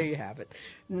boats. There you have it.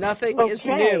 Nothing is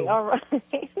new. All right.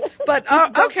 But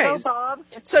okay, Bob.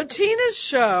 so Tina's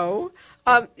show,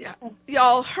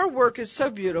 y'all, her work is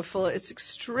so beautiful. It's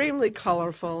extremely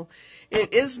colorful.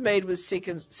 It is made with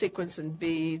sequins and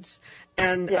beads,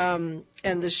 and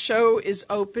the show is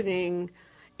opening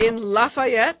in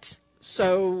Lafayette,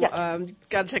 so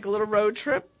got to take a little road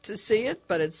trip to see it,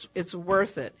 but it's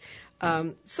worth it.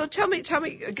 So tell me,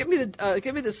 give me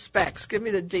the specs, give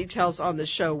me the details on the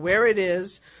show, where it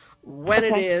is, when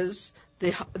it is,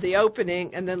 the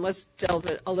opening, and then let's delve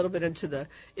a little bit into the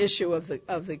issue of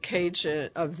the Cajun,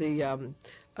 of the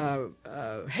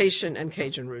Haitian and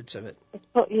Cajun roots of it.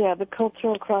 Oh, yeah, the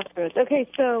cultural crossroads. Okay,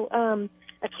 so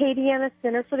Acadiana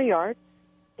Center for the Arts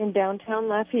in downtown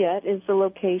Lafayette is the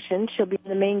location. She'll be in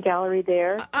the main gallery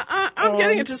there. I'm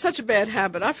getting into such a bad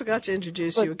habit. I forgot to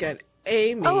introduce you again.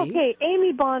 Amy. Oh, okay,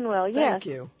 Amy Bonwell, yes. Thank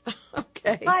you.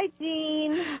 Okay. Hi,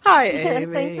 Jean. Hi,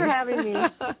 Amy. Thanks for having me.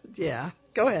 Yeah,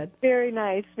 go ahead. Very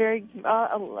nice.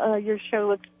 Your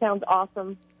show sounds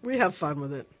awesome. We have fun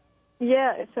with it.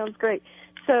 Yeah, it sounds great.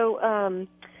 So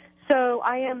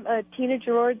I am Tina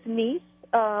Gerard's niece.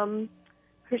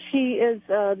 She is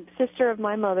a sister of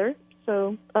my mother,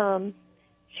 so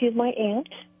she's my aunt.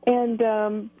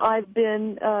 And I've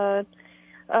been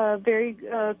very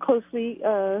closely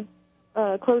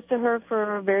close to her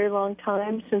for a very long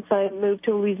time since I moved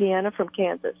to Louisiana from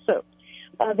Kansas. So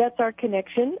that's our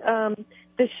connection.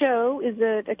 The show is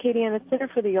at Acadiana Center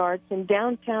for the Arts in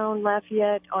downtown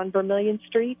Lafayette on Vermilion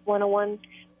Street, 101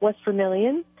 West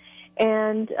Vermilion.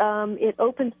 And it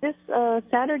opens this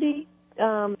Saturday,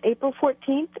 April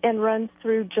 14th, and runs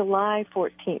through July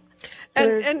 14th.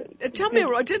 And tell me,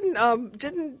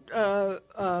 didn't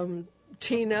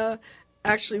Tina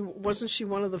actually, wasn't she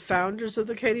one of the founders of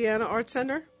the Acadiana Art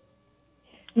Center?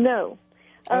 No.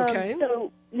 Okay.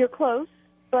 So you're close,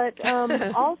 but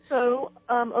also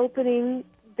opening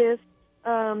this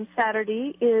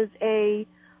Saturday is a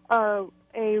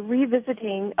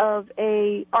revisiting of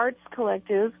a arts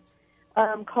collective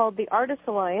called the Artists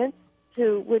Alliance,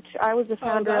 which I was a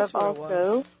founder of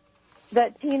also,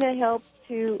 that Tina helped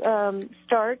to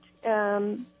start.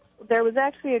 There was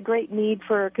actually a great need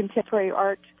for contemporary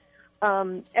art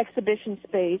exhibition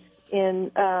space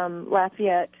in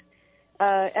Lafayette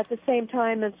at the same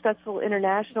time as Festival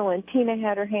International, and Tina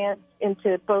had her hands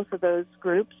into both of those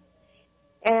groups.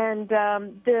 And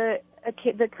the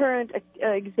current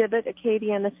exhibit,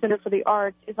 Acadiana Center for the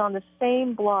Arts, is on the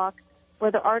same block where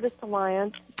the Artists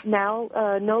Alliance,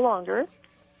 now no longer,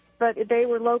 but they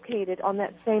were located on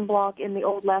that same block in the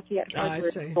old Lafayette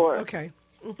Hardware store. Okay.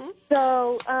 Mm-hmm.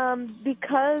 So,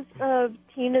 because of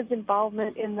Tina's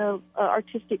involvement in the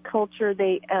artistic culture,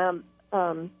 they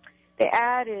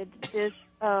added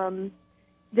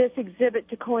this exhibit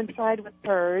to coincide with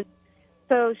hers.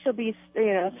 So she'll be,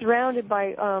 surrounded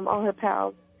by all her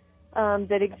pals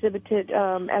that exhibited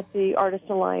at the Artists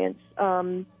Alliance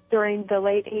during the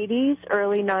late 80s,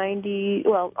 early 90s,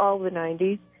 well, all the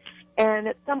 90s. And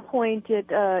at some point,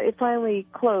 it finally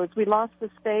closed. We lost the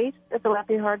space at the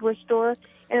Lafayette Hardware store,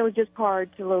 and it was just hard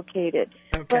to locate it.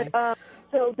 Okay. But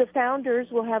so the founders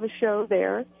will have a show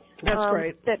there. That's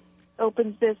great. That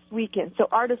opens this weekend. So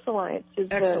Artists Alliance is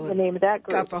the name of that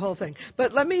group. Got the whole thing.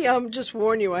 But let me just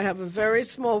warn you, I have a very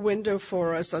small window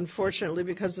for us, unfortunately,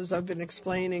 because as I've been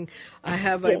explaining, I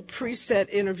have a preset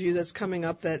interview that's coming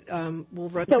up that will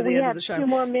run to the end of the show. So we have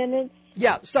 2 more minutes.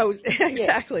 Yeah, so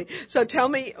exactly. Yeah. So tell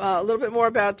me a little bit more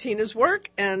about Tina's work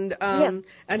and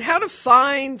how to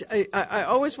find. I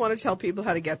always want to tell people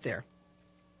how to get there.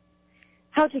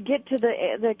 How to get to the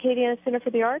Acadiana Center for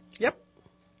the Arts? Yep.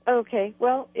 Okay.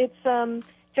 Well, it's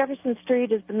Jefferson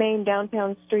Street is the main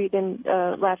downtown street in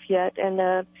Lafayette,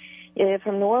 and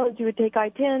from New Orleans you would take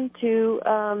I-10 to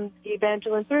the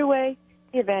Evangeline Thruway,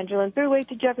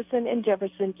 to Jefferson, and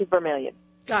Jefferson to Vermilion.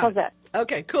 How's that?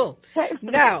 Okay, cool.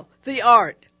 Now, the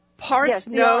art. Parts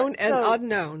known and so,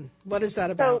 unknown. What is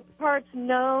that about? So, parts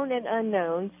known and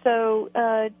unknown. So,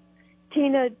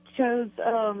 Tina chose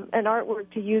an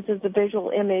artwork to use as a visual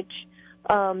image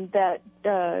that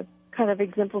kind of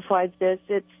exemplifies this.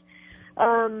 It's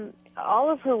all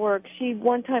of her work. She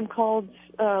one time called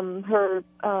her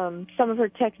some of her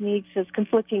techniques as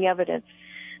conflicting evidence.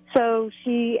 So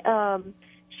she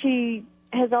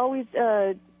has always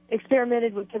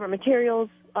experimented with different materials.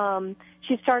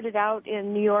 She started out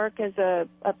in New York as a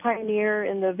pioneer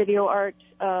in the video art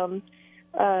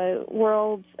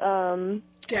world and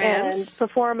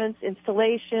performance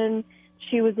installation.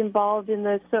 She was involved in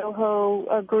the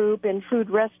Soho group and food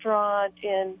restaurant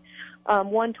in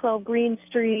 112 Green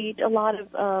Street, a lot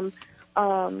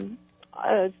of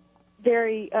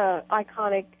very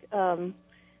iconic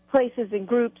places and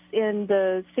groups in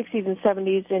the 60s and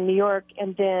 70s in New York.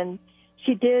 And then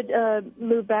she did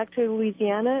move back to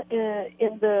Louisiana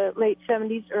in the late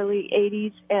 70s, early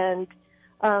 80s, and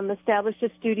established a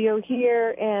studio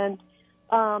here. And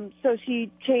so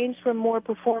she changed from more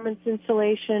performance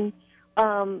installation.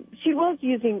 She was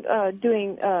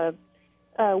doing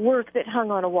work that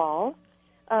hung on a wall,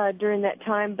 during that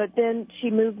time, but then she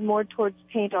moved more towards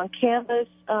paint on canvas,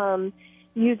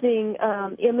 using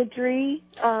imagery.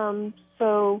 And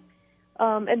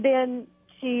then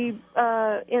she, in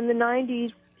the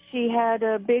 90s, she had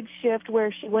a big shift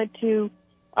where she went to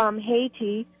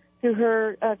Haiti through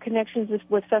her connections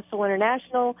with Festival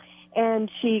International, and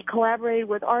she collaborated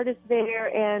with artists there,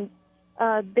 and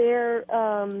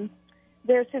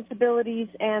their sensibilities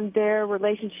and their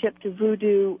relationship to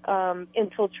voodoo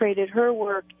infiltrated her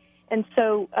work. And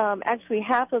so actually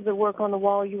half of the work on the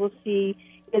wall you will see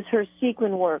is her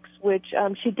sequin works, which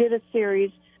she did a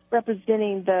series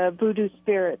representing the voodoo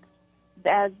spirits,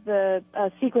 as the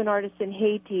sequin artists in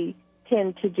Haiti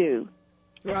tend to do.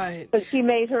 Right. But she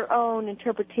made her own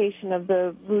interpretation of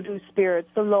the voodoo spirits,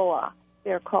 the Loa,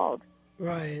 they're called.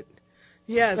 Right.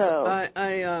 Yes, So. I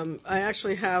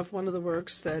actually have one of the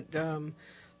works that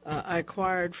I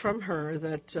acquired from her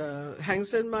that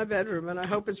hangs in my bedroom, and I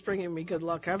hope it's bringing me good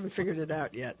luck. I haven't figured it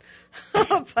out yet.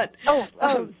 But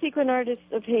Sequin Artists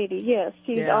of Haiti, yes.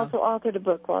 She's also authored a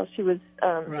book while she was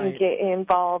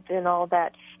involved in all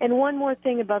that. And one more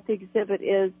thing about the exhibit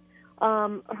is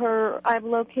I've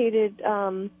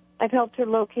helped her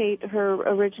locate her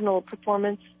original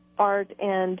performance art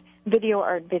and video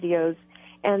art videos.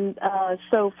 And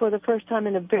so for the first time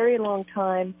in a very long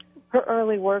time, her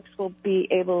early works will be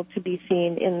able to be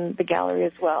seen in the gallery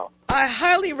as well. I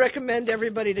highly recommend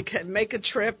everybody to make a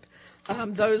trip.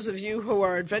 Those of you who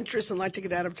are adventurous and like to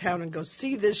get out of town and go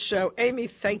see this show. Amy,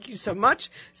 thank you so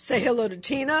much. Say hello to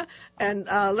Tina. And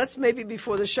let's maybe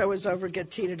before the show is over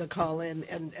get Tina to call in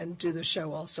and do the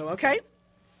show also, okay?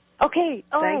 Okay.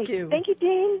 All right. Thank you. Thank you,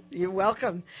 Dean. You're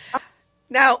welcome.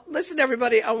 Now, listen,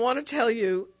 everybody, I want to tell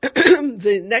you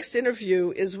the next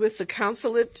interview is with the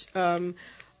consulate of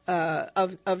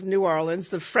New Orleans,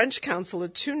 the French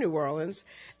consulate to New Orleans,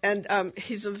 and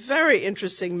he's a very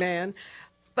interesting man,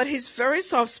 but he's very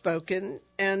soft-spoken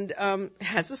and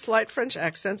has a slight French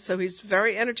accent, so he's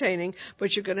very entertaining,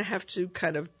 but you're going to have to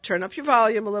kind of turn up your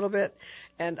volume a little bit,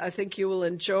 and I think you will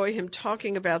enjoy him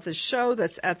talking about the show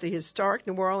that's at the Historic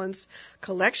New Orleans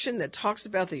Collection that talks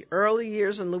about the early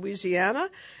years in Louisiana,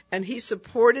 and he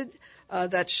supported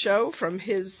that show from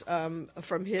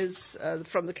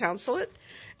the consulate,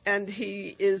 and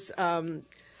he is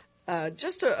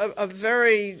just a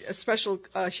very special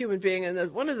human being.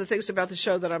 And one of the things about the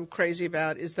show that I'm crazy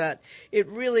about is that it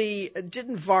really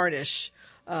didn't varnish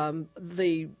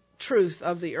the truth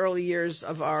of the early years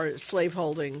of our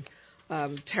slaveholding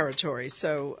territory.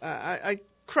 So I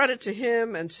credit to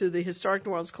him and to the Historic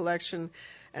New Orleans Collection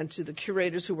and to the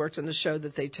curators who worked on the show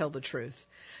that they tell the truth.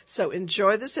 So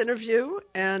enjoy this interview,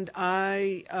 and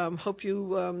I hope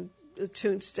you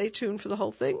stay tuned for the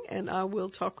whole thing, and I will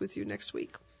talk with you next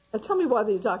week. Tell me why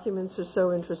the documents are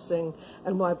so interesting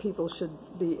and why people should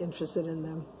be interested in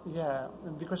them. Yeah,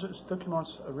 because those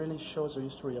documents really show the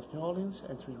history of New Orleans,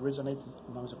 and it resonates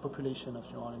among the population of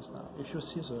New Orleans now. If you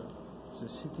see the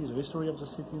city, the history of the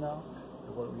city now,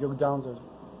 you look down the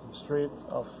street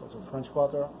of the French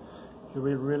Quarter, you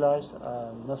will realize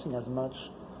nothing has much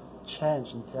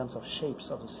changed in terms of shapes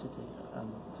of the city.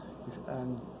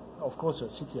 And of course, the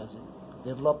city has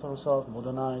developed herself,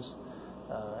 modernized,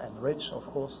 and rich, of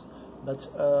course. But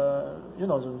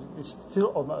it's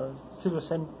still the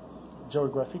same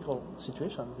geographical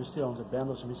situation. You're still on the bend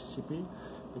of the Mississippi,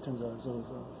 between the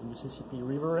Mississippi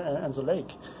River and the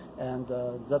lake, and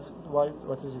that's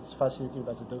what is fascinating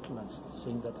about the documents,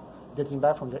 seeing that dating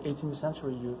back from the 18th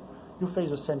century, you face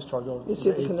the same struggle. You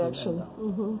see the connection.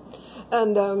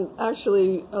 And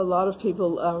actually, a lot of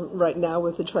people right now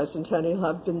with the Tricentennial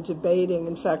have been debating.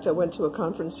 In fact, I went to a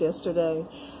conference yesterday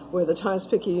where the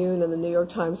Times-Picayune and the New York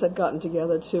Times had gotten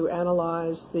together to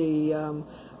analyze the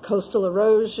coastal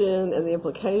erosion and the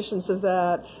implications of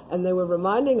that. And they were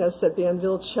reminding us that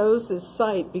Bienville chose this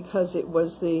site because it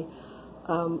was the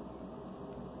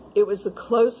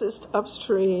closest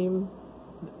upstream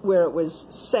where it was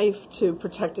safe to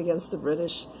protect against the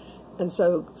British, and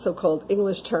so-called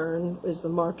English turn is the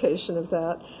marcation of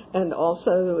that, and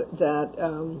also that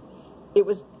it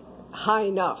was high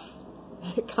enough,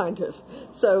 kind of.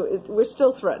 So we're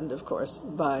still threatened, of course,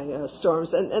 by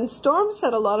storms, and storms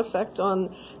had a lot of effect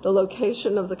on the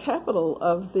location of the capital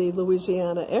of the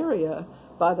Louisiana area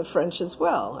by the French as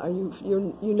well.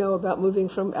 You know about moving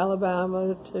from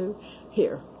Alabama to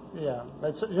here? Yeah,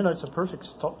 it's a perfect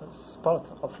spot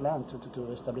of land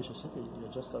to establish a city.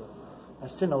 You're just,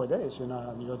 and still nowadays,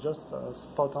 you're just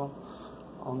spot on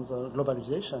the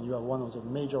globalization. You are one of the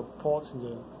major ports in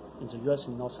the U.S.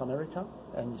 in North America,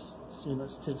 and it's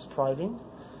still thriving.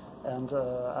 And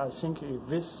I think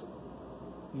this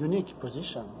unique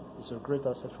position. It's a great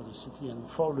asset for the city and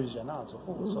for Louisiana as a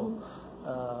whole. So,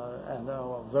 and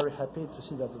we're very happy to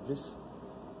see that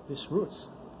these routes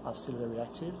are still very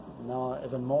active now,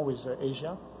 even more with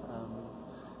Asia.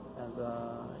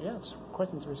 It's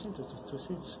quite interesting to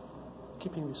see it's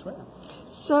keeping this way.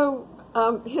 So,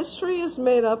 history is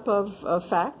made up of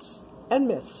facts and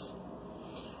myths.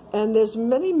 And there's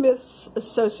many myths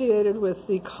associated with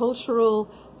the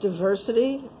cultural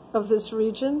diversity of this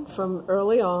region from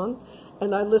early on.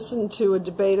 And I listened to a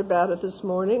debate about it this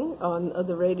morning on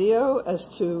the radio as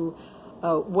to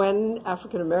when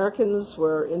African Americans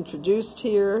were introduced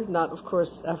here, not, of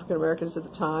course, African Americans at the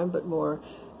time, but more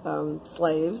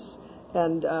slaves,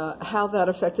 and how that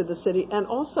affected the city. And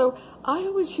also, I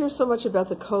always hear so much about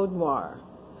the Code Noir,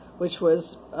 which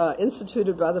was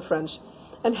instituted by the French,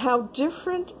 and how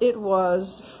different it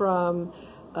was from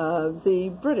the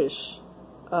British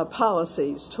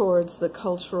policies towards the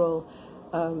cultural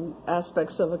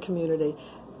aspects of a community.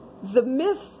 The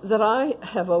myth that I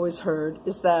have always heard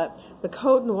is that the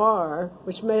Code Noir,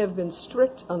 which may have been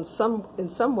strict in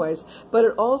some ways, but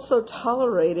it also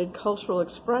tolerated cultural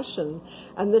expression,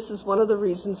 and this is one of the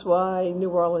reasons why New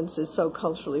Orleans is so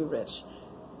culturally rich.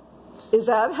 Is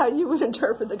that how you would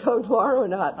interpret the Code Noir or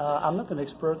not? I'm not an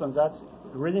expert on that.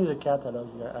 Reading the catalog,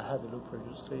 I had a look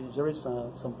previously. There is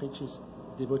some pages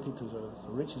devoted to the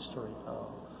rich history.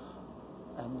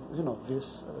 And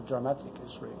this dramatic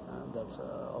history that's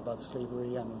about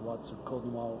slavery and what the Code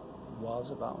Noir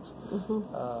was about.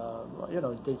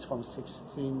 It dates from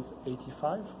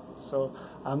 1685. So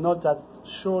I'm not that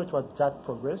sure it was that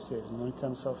progressive, in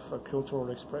terms of cultural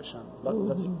expression. But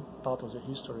that's part of the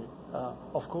history.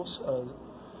 Of course,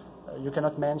 you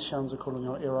cannot mention the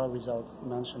colonial era without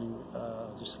mentioning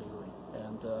the slavery.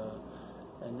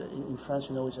 And in France,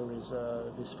 there is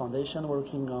this foundation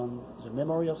working on the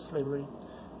memory of slavery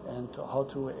and how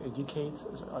to educate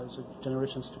the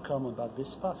generations to come about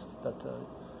this past that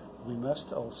we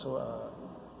must also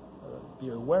be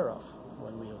aware of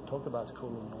when we talk about the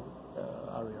colonial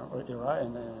era,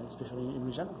 and especially in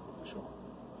Louisiana, sure.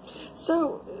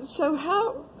 So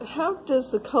how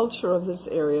does the culture of this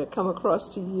area come across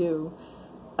to you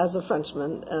as a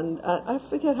Frenchman? And I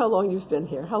forget how long you've been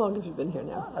here. How long have you been here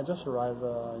now? I just arrived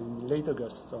in late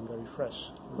August, so I'm very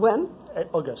fresh. When?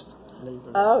 August.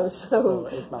 Oh, so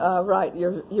 8 months. Right.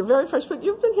 You're very fresh, but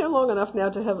you've been here long enough now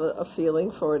to have a feeling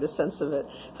for it, a sense of it.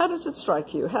 How does it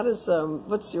strike you?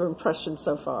 What's your impression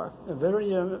so far?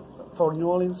 Very for New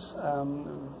Orleans,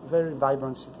 very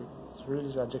vibrant city. It's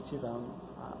really the adjective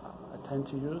I tend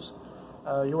to use.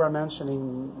 You were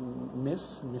mentioning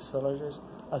mythologies.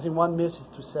 I think one myth is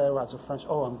to say as a French,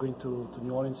 I'm going to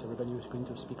New Orleans, everybody is going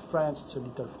to speak French. It's a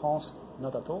little France.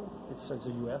 Not at all. It's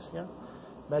the U.S. here.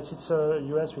 But it's a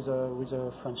U.S. with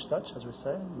a French touch, as we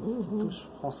say, touche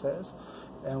française,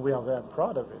 and we are very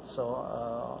proud of it.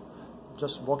 So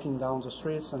just walking down the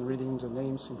streets and reading the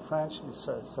names in French is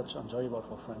such enjoyable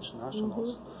for French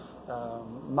nationals.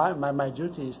 My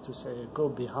duty is to say, go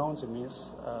behind the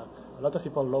myths. A lot of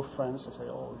people love France. They say,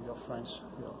 you're French,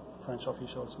 you're French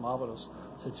officials, marvelous.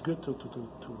 So it's good to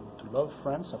love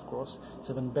France, of course. It's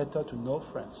even better to know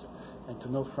France, and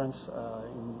to know France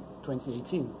in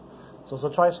 2018. So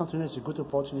the Tricentennial is a good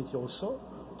opportunity also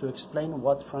to explain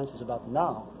what France is about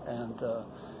now. And,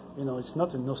 it's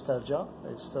not a nostalgia.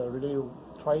 It's really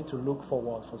trying to look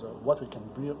forward for what we can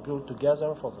build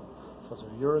together for the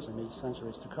years and maybe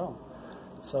centuries to come.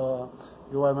 So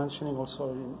you were mentioning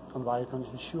also environment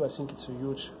issue. I think it's a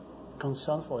huge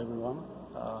concern for everyone.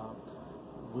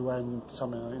 We were in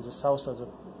the south of the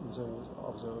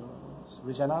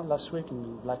Louisiana last week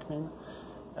in Blackman.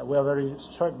 We are very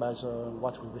struck by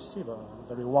what we receive, a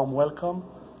very warm welcome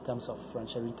in terms of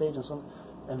French heritage and so on,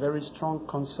 and very strong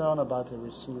concern about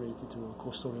everything related to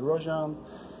coastal erosion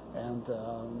and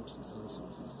the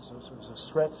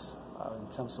threats in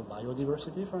terms of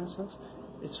biodiversity, for instance.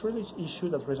 It's really an issue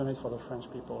that resonates for the French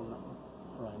people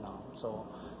right now. So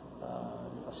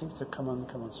I think it's a common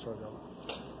struggle.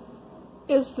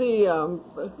 Is the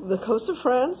coast of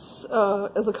France,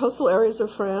 the coastal areas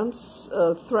of France,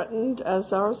 threatened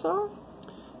as ours are?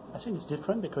 I think it's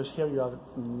different because here you have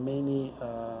many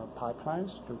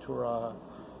pipelines due to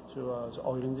the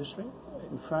oil industry.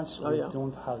 In France, we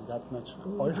don't have that much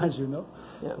oil, as you know.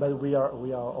 Yeah. But we are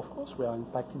of course, we are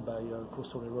impacted by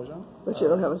coastal erosion. But you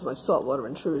don't have as much saltwater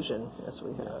intrusion as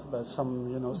we have. Yeah, but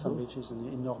some beaches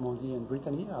in Normandy and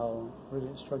Brittany are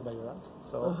really struck by that.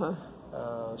 So.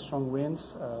 Strong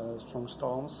winds, strong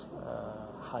storms,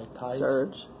 high tides,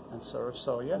 surge.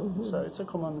 So it's a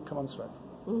common threat.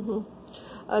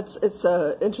 It's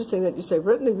interesting that you say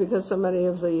Brittany because so many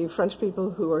of the French people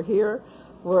who are here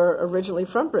were originally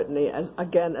from Brittany. As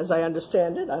I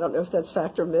understand it, I don't know if that's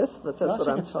fact or myth, but that's what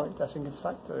I'm told. I think it's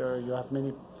fact. You have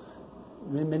many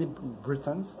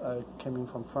Britons coming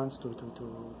from France to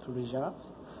Louisiana.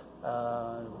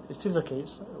 It's still the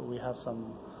case. We have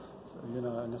some,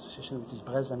 an association which is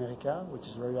Brest America, which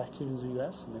is very active in the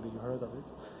U.S. Maybe you heard of it.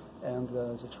 And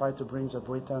they try to bring the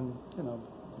Briton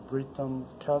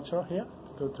culture here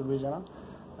to Louisiana.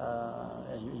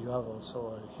 You have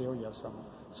also here you have some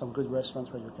good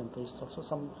restaurants where you can taste also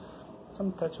some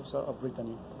touch of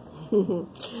Brittany.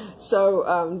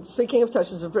 So speaking of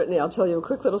touches of Brittany, I'll tell you a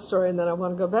quick little story, and then I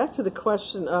want to go back to the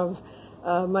question of.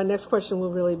 My next question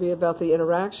will really be about the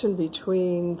interaction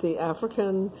between the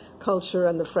African culture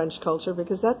and the French culture,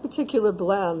 because that particular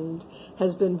blend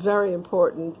has been very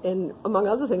important in, among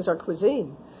other things, our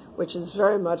cuisine, which is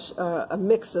very much a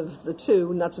mix of the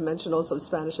two, not to mention also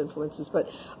Spanish influences. But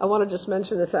I want to just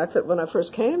mention the fact that when I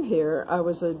first came here, I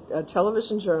was a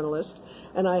television journalist,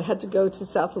 and I had to go to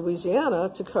South Louisiana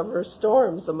to cover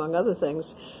storms, among other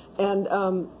things. And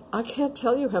I can't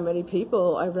tell you how many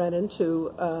people I ran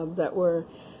into that were,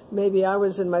 maybe I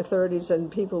was in my 30s and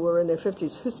people were in their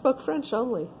 50s, who spoke French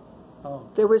only. Oh.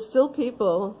 There were still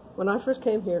people, when I first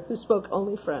came here, who spoke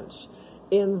only French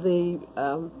in the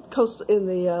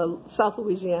South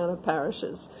Louisiana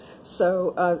parishes.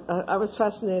 So I was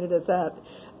fascinated at that.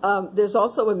 There's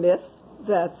also a myth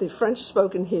that the French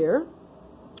spoken here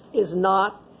is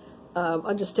not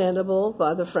understandable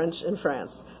by the French in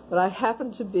France. But I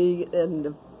happened to be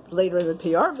later in the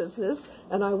PR business,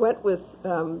 and I went with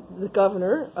the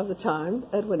governor of the time,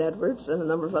 Edwin Edwards, and a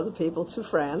number of other people to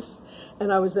France.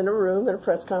 And I was in a room at a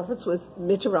press conference with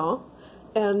Mitterrand,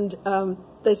 and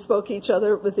they spoke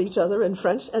with each other in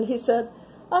French, and he said,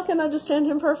 I can understand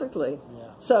him perfectly. Yeah.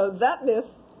 So that myth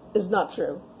is not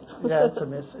true. Yeah, it's a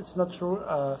myth. It's not true.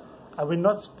 I will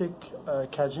not speak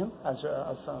Cajun as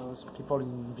people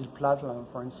in Ville Plate,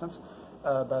 for instance,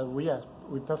 but we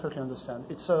perfectly understand.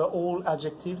 It's all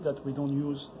adjective that we don't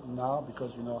use now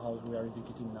because you know how we are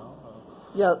educating now.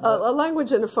 A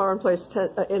language in a foreign place,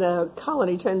 in a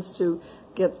colony, tends to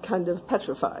get kind of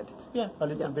petrified. Yeah, a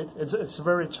little bit. It's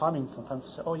very charming sometimes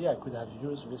to say, oh yeah, I could have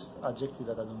used this adjective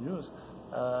that I don't use.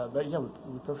 But yeah,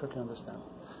 we perfectly understand.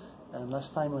 And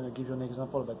last time, when I give you an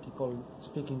example about people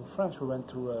speaking French, we went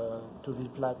to Ville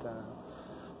Plate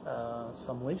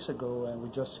some weeks ago, and we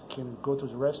just went to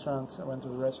the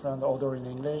restaurant, order in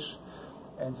English,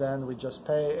 and then we just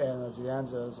pay, and at the end,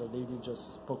 the lady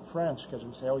just spoke French, because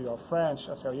we say, oh, you are French?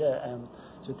 I say, oh, yeah, and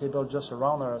the table just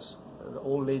around us, the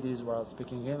old ladies were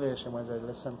speaking English, and when they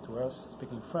listened to us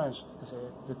speaking French,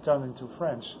 they turned into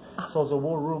French. So the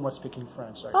whole room was speaking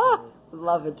French, actually. Oh,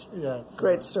 love it. Yeah,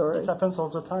 great story. It happens all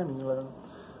the time.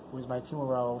 With my team, we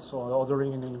were also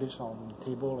ordering in English on the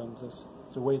table, and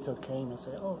the waiter came and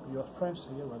said, oh, you're French, so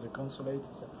here we're the consulate.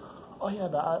 And said, oh, yeah,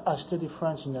 but I study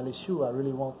French in LSU.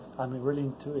 I'm really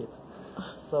into it.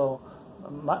 So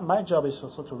my job is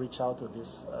also to reach out to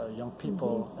these young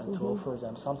people and to offer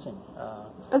them something.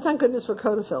 And thank goodness for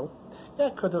Codafil. Yeah,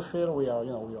 Codafil, we are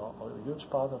a huge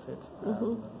part of it.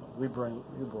 We brought,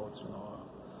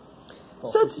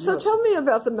 So tell me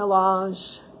about the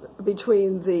melange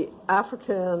between the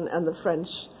African and the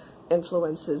French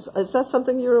influences. Is that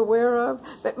something you're aware of?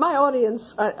 My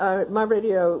audience, my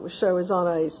radio show is on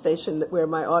a station where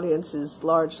my audience is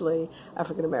largely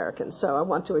African American, so I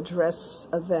want to address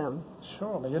them.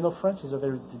 Sure, but France is a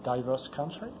very diverse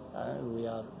country.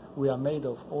 We are made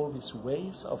of all these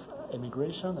waves of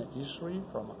immigration and history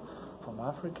from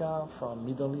Africa, from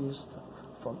Middle East,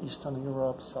 from Eastern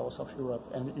Europe, South of Europe,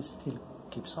 and it still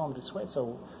keeps on this way.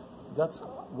 So that's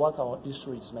what our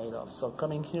history is made of. So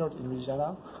coming here in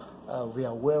Louisiana, we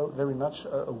are very much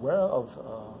aware of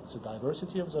the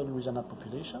diversity of the Louisiana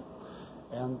population.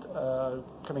 And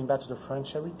coming back to the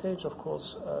French heritage, of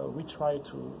course, we try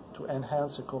to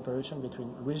enhance the cooperation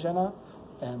between Louisiana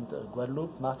and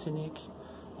Guadeloupe, Martinique,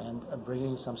 and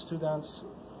bringing some students.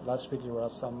 Last week there were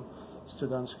some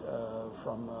students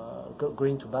from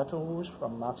going to Baton Rouge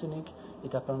from Martinique.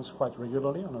 It happens quite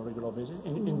regularly, on a regular basis,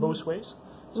 in both ways.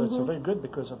 So it's very good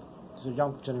because the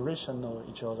young generation know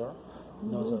each other.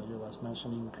 You was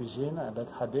mentioning cuisine, about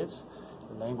habits,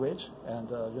 language, and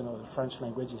the French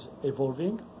language is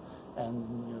evolving,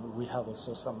 and we have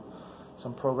also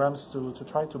some programs to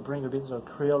try to bring a bit of the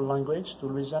Creole language to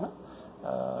Louisiana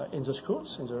in the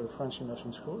schools, in the French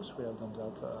immersion schools. We have done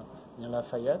that in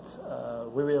Lafayette.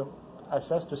 We will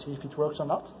assess to see if it works or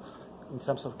not in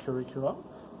terms of curriculum,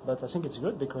 but I think it's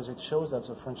good because it shows that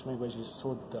the French language is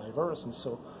so diverse and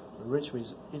so rich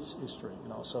with its history.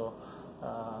 So.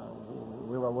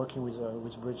 We were working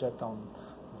with Bridget on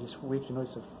this week.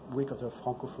 It's the week of the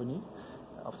Francophonie,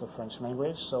 of the French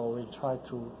language. So we try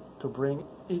to bring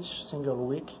each single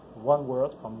week one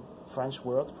word from French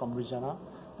word from Louisiana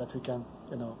that we can,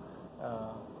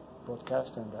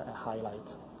 broadcast and highlight.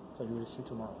 So you will see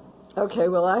tomorrow. Okay,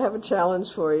 well, I have a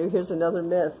challenge for you. Here's another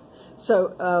myth.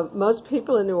 So most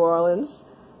people in New Orleans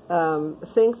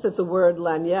think that the word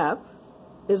lagniappe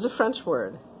is a French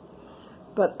word.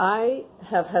 But I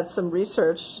have had some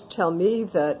research tell me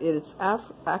that it's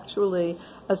actually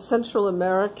a Central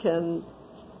American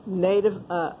native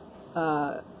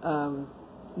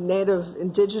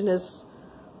indigenous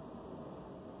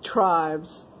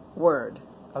tribes word.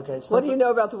 Okay. What do you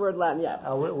know about the word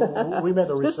lagniappe? We made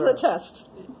a research. This is a test.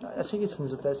 I think it's in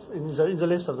the test, in the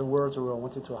list of the words we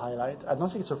wanted to highlight. I don't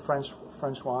think it's a French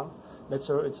one, but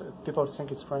people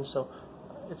think it's French, so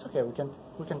it's okay. We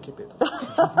can keep it.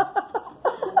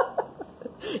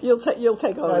 You'll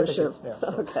take ownership. Yeah,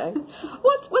 sure. Okay.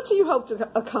 What do you hope to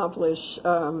accomplish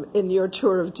in your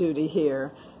tour of duty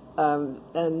here?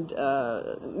 And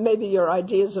maybe your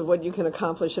ideas of what you can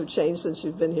accomplish have changed since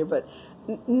you've been here. But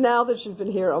now that you've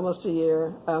been here almost a year,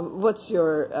 what's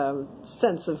your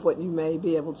sense of what you may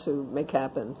be able to make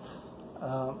happen?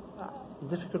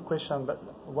 Difficult question, but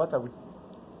what I would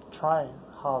try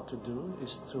hard to do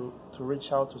is to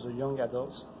reach out to the young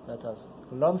adults that have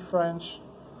learned French,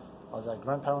 or their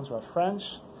grandparents were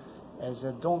French, and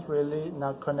they don't really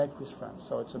now connect with friends.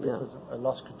 So it's a bit of a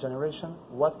lost generation.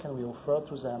 What can we offer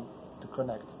to them to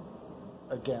connect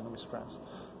again with friends?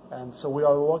 And so we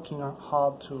are working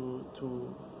hard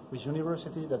with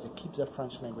university that they keep their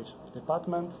French language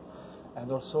department, and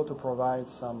also to provide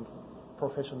some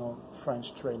professional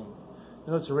French training.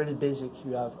 It's really basic.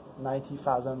 You have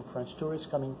 90,000 French tourists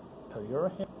coming per year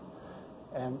here,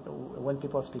 and when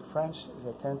people speak French,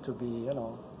 they tend to be,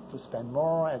 to spend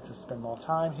more and to spend more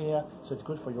time here. So it's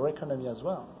good for your economy as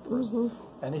well. Mm-hmm.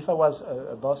 And if I was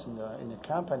a boss in a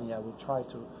company, I would try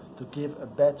to give a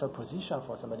better position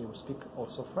for somebody who speaks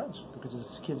also French, because it's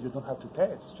a skill you don't have to pay.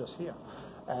 It's just here.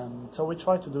 And so we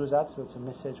try to do that. So it's a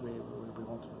message we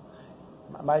want to.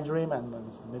 My dream, and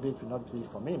maybe it will not be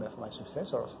for me, but for my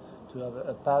successors, to have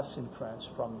a pass in French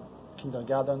from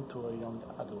kindergarten to a young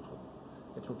adulthood.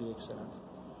 It would be excellent.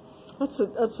 That's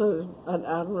an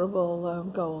admirable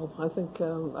goal. I think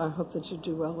I hope that you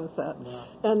do well with that. Yeah.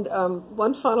 And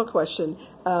one final question,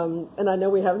 and I know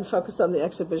we haven't focused on the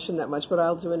exhibition that much, but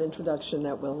I'll do an introduction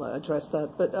that will address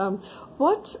that. But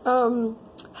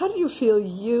how do you feel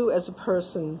you as a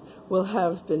person will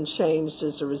have been changed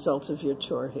as a result of your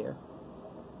tour here?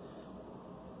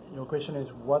 Your question is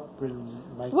what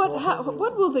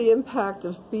will the impact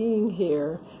of being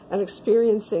here and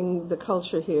experiencing the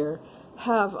culture here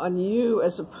have on you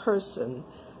as a person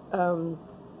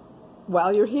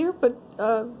while you're here, but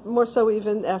more so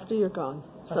even after you're gone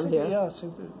from here? Yeah, I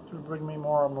think it will bring me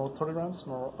more tolerance,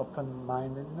 more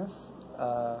open-mindedness,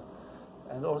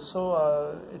 and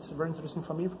also it's very interesting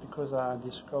for me because I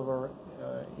discover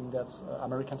in-depth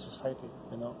American society.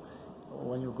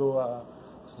 When you go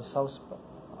to the South,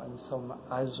 in some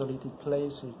isolated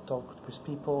place, you talk with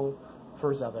people.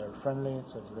 First, they're very friendly,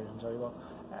 so it's very enjoyable.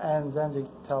 And then they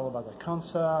tell about their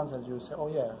concerns, and you say, oh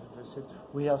yeah,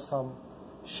 we have some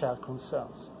shared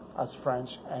concerns as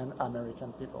French and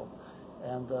American people.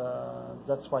 And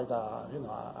that's why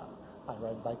I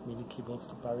ride bike many keyboards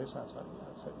to Paris, and so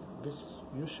I said,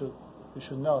 you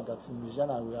should know that in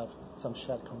Louisiana we have some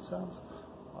shared concerns.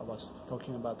 I was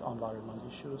talking about environment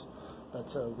issues,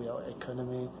 but we have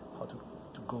economy, how to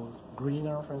go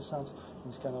greener, for instance,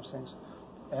 these kind of things.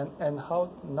 And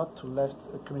how not to left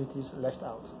communities left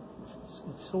out.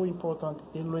 It's so important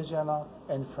in Louisiana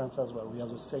and France as well. We have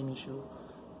the same issue,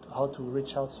 how to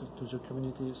reach out to the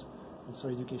communities, and so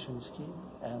education is key.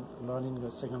 And learning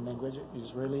the second language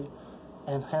is really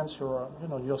enhance your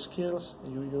skills.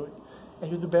 And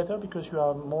you do better because you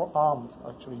are more armed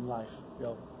actually in life.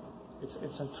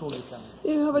 It's a tool you can.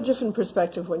 You have a different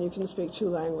perspective when you can speak two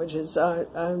languages.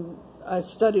 I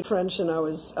studied French and I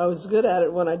was good at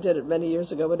it when I did it many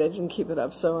years ago, but I didn't keep it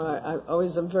up. So I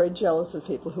always am very jealous of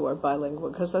people who are bilingual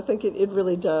because I think it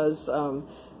really does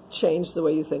change the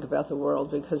way you think about the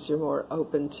world because you're more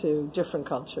open to different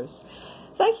cultures.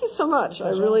 Thank you so much. I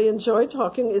really enjoyed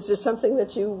talking. Is there something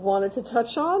that you wanted to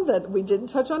touch on that we didn't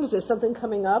touch on? Is there something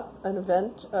coming up, an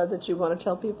event that you want to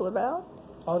tell people about?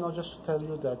 Oh, no, just to tell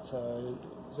you that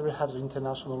we have the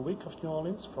International Week of New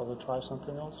Orleans for the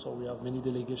Tricentennial, so we have many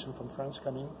delegations from France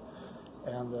coming,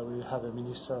 and we have a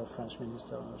French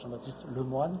minister, Jean-Baptiste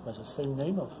Lemoyne, by the same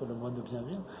name of Lemoyne de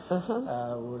Bienville,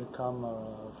 will come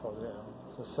for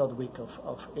the third week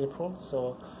of April,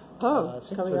 so I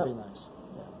think it will be nice.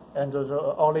 Yeah. And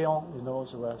Orléans, there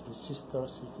was the sister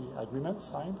city agreement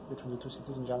signed between the two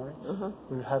cities in January.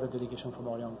 We will have a delegation from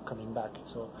Orléans coming back.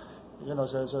 So, the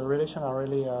relations are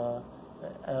really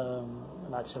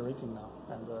accelerating now,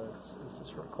 and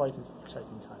it's quite an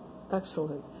exciting time.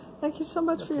 Excellent. Thank you so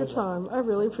much for your time. I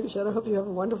really appreciate it. I hope you have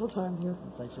a wonderful time here.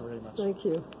 Thank you very much. Thank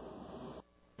you.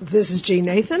 This is Jean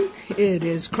Nathan. It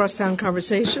is Crosstown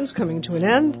Conversations coming to an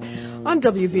end on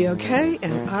WBOK,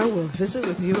 and I will visit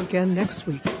with you again next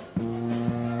week.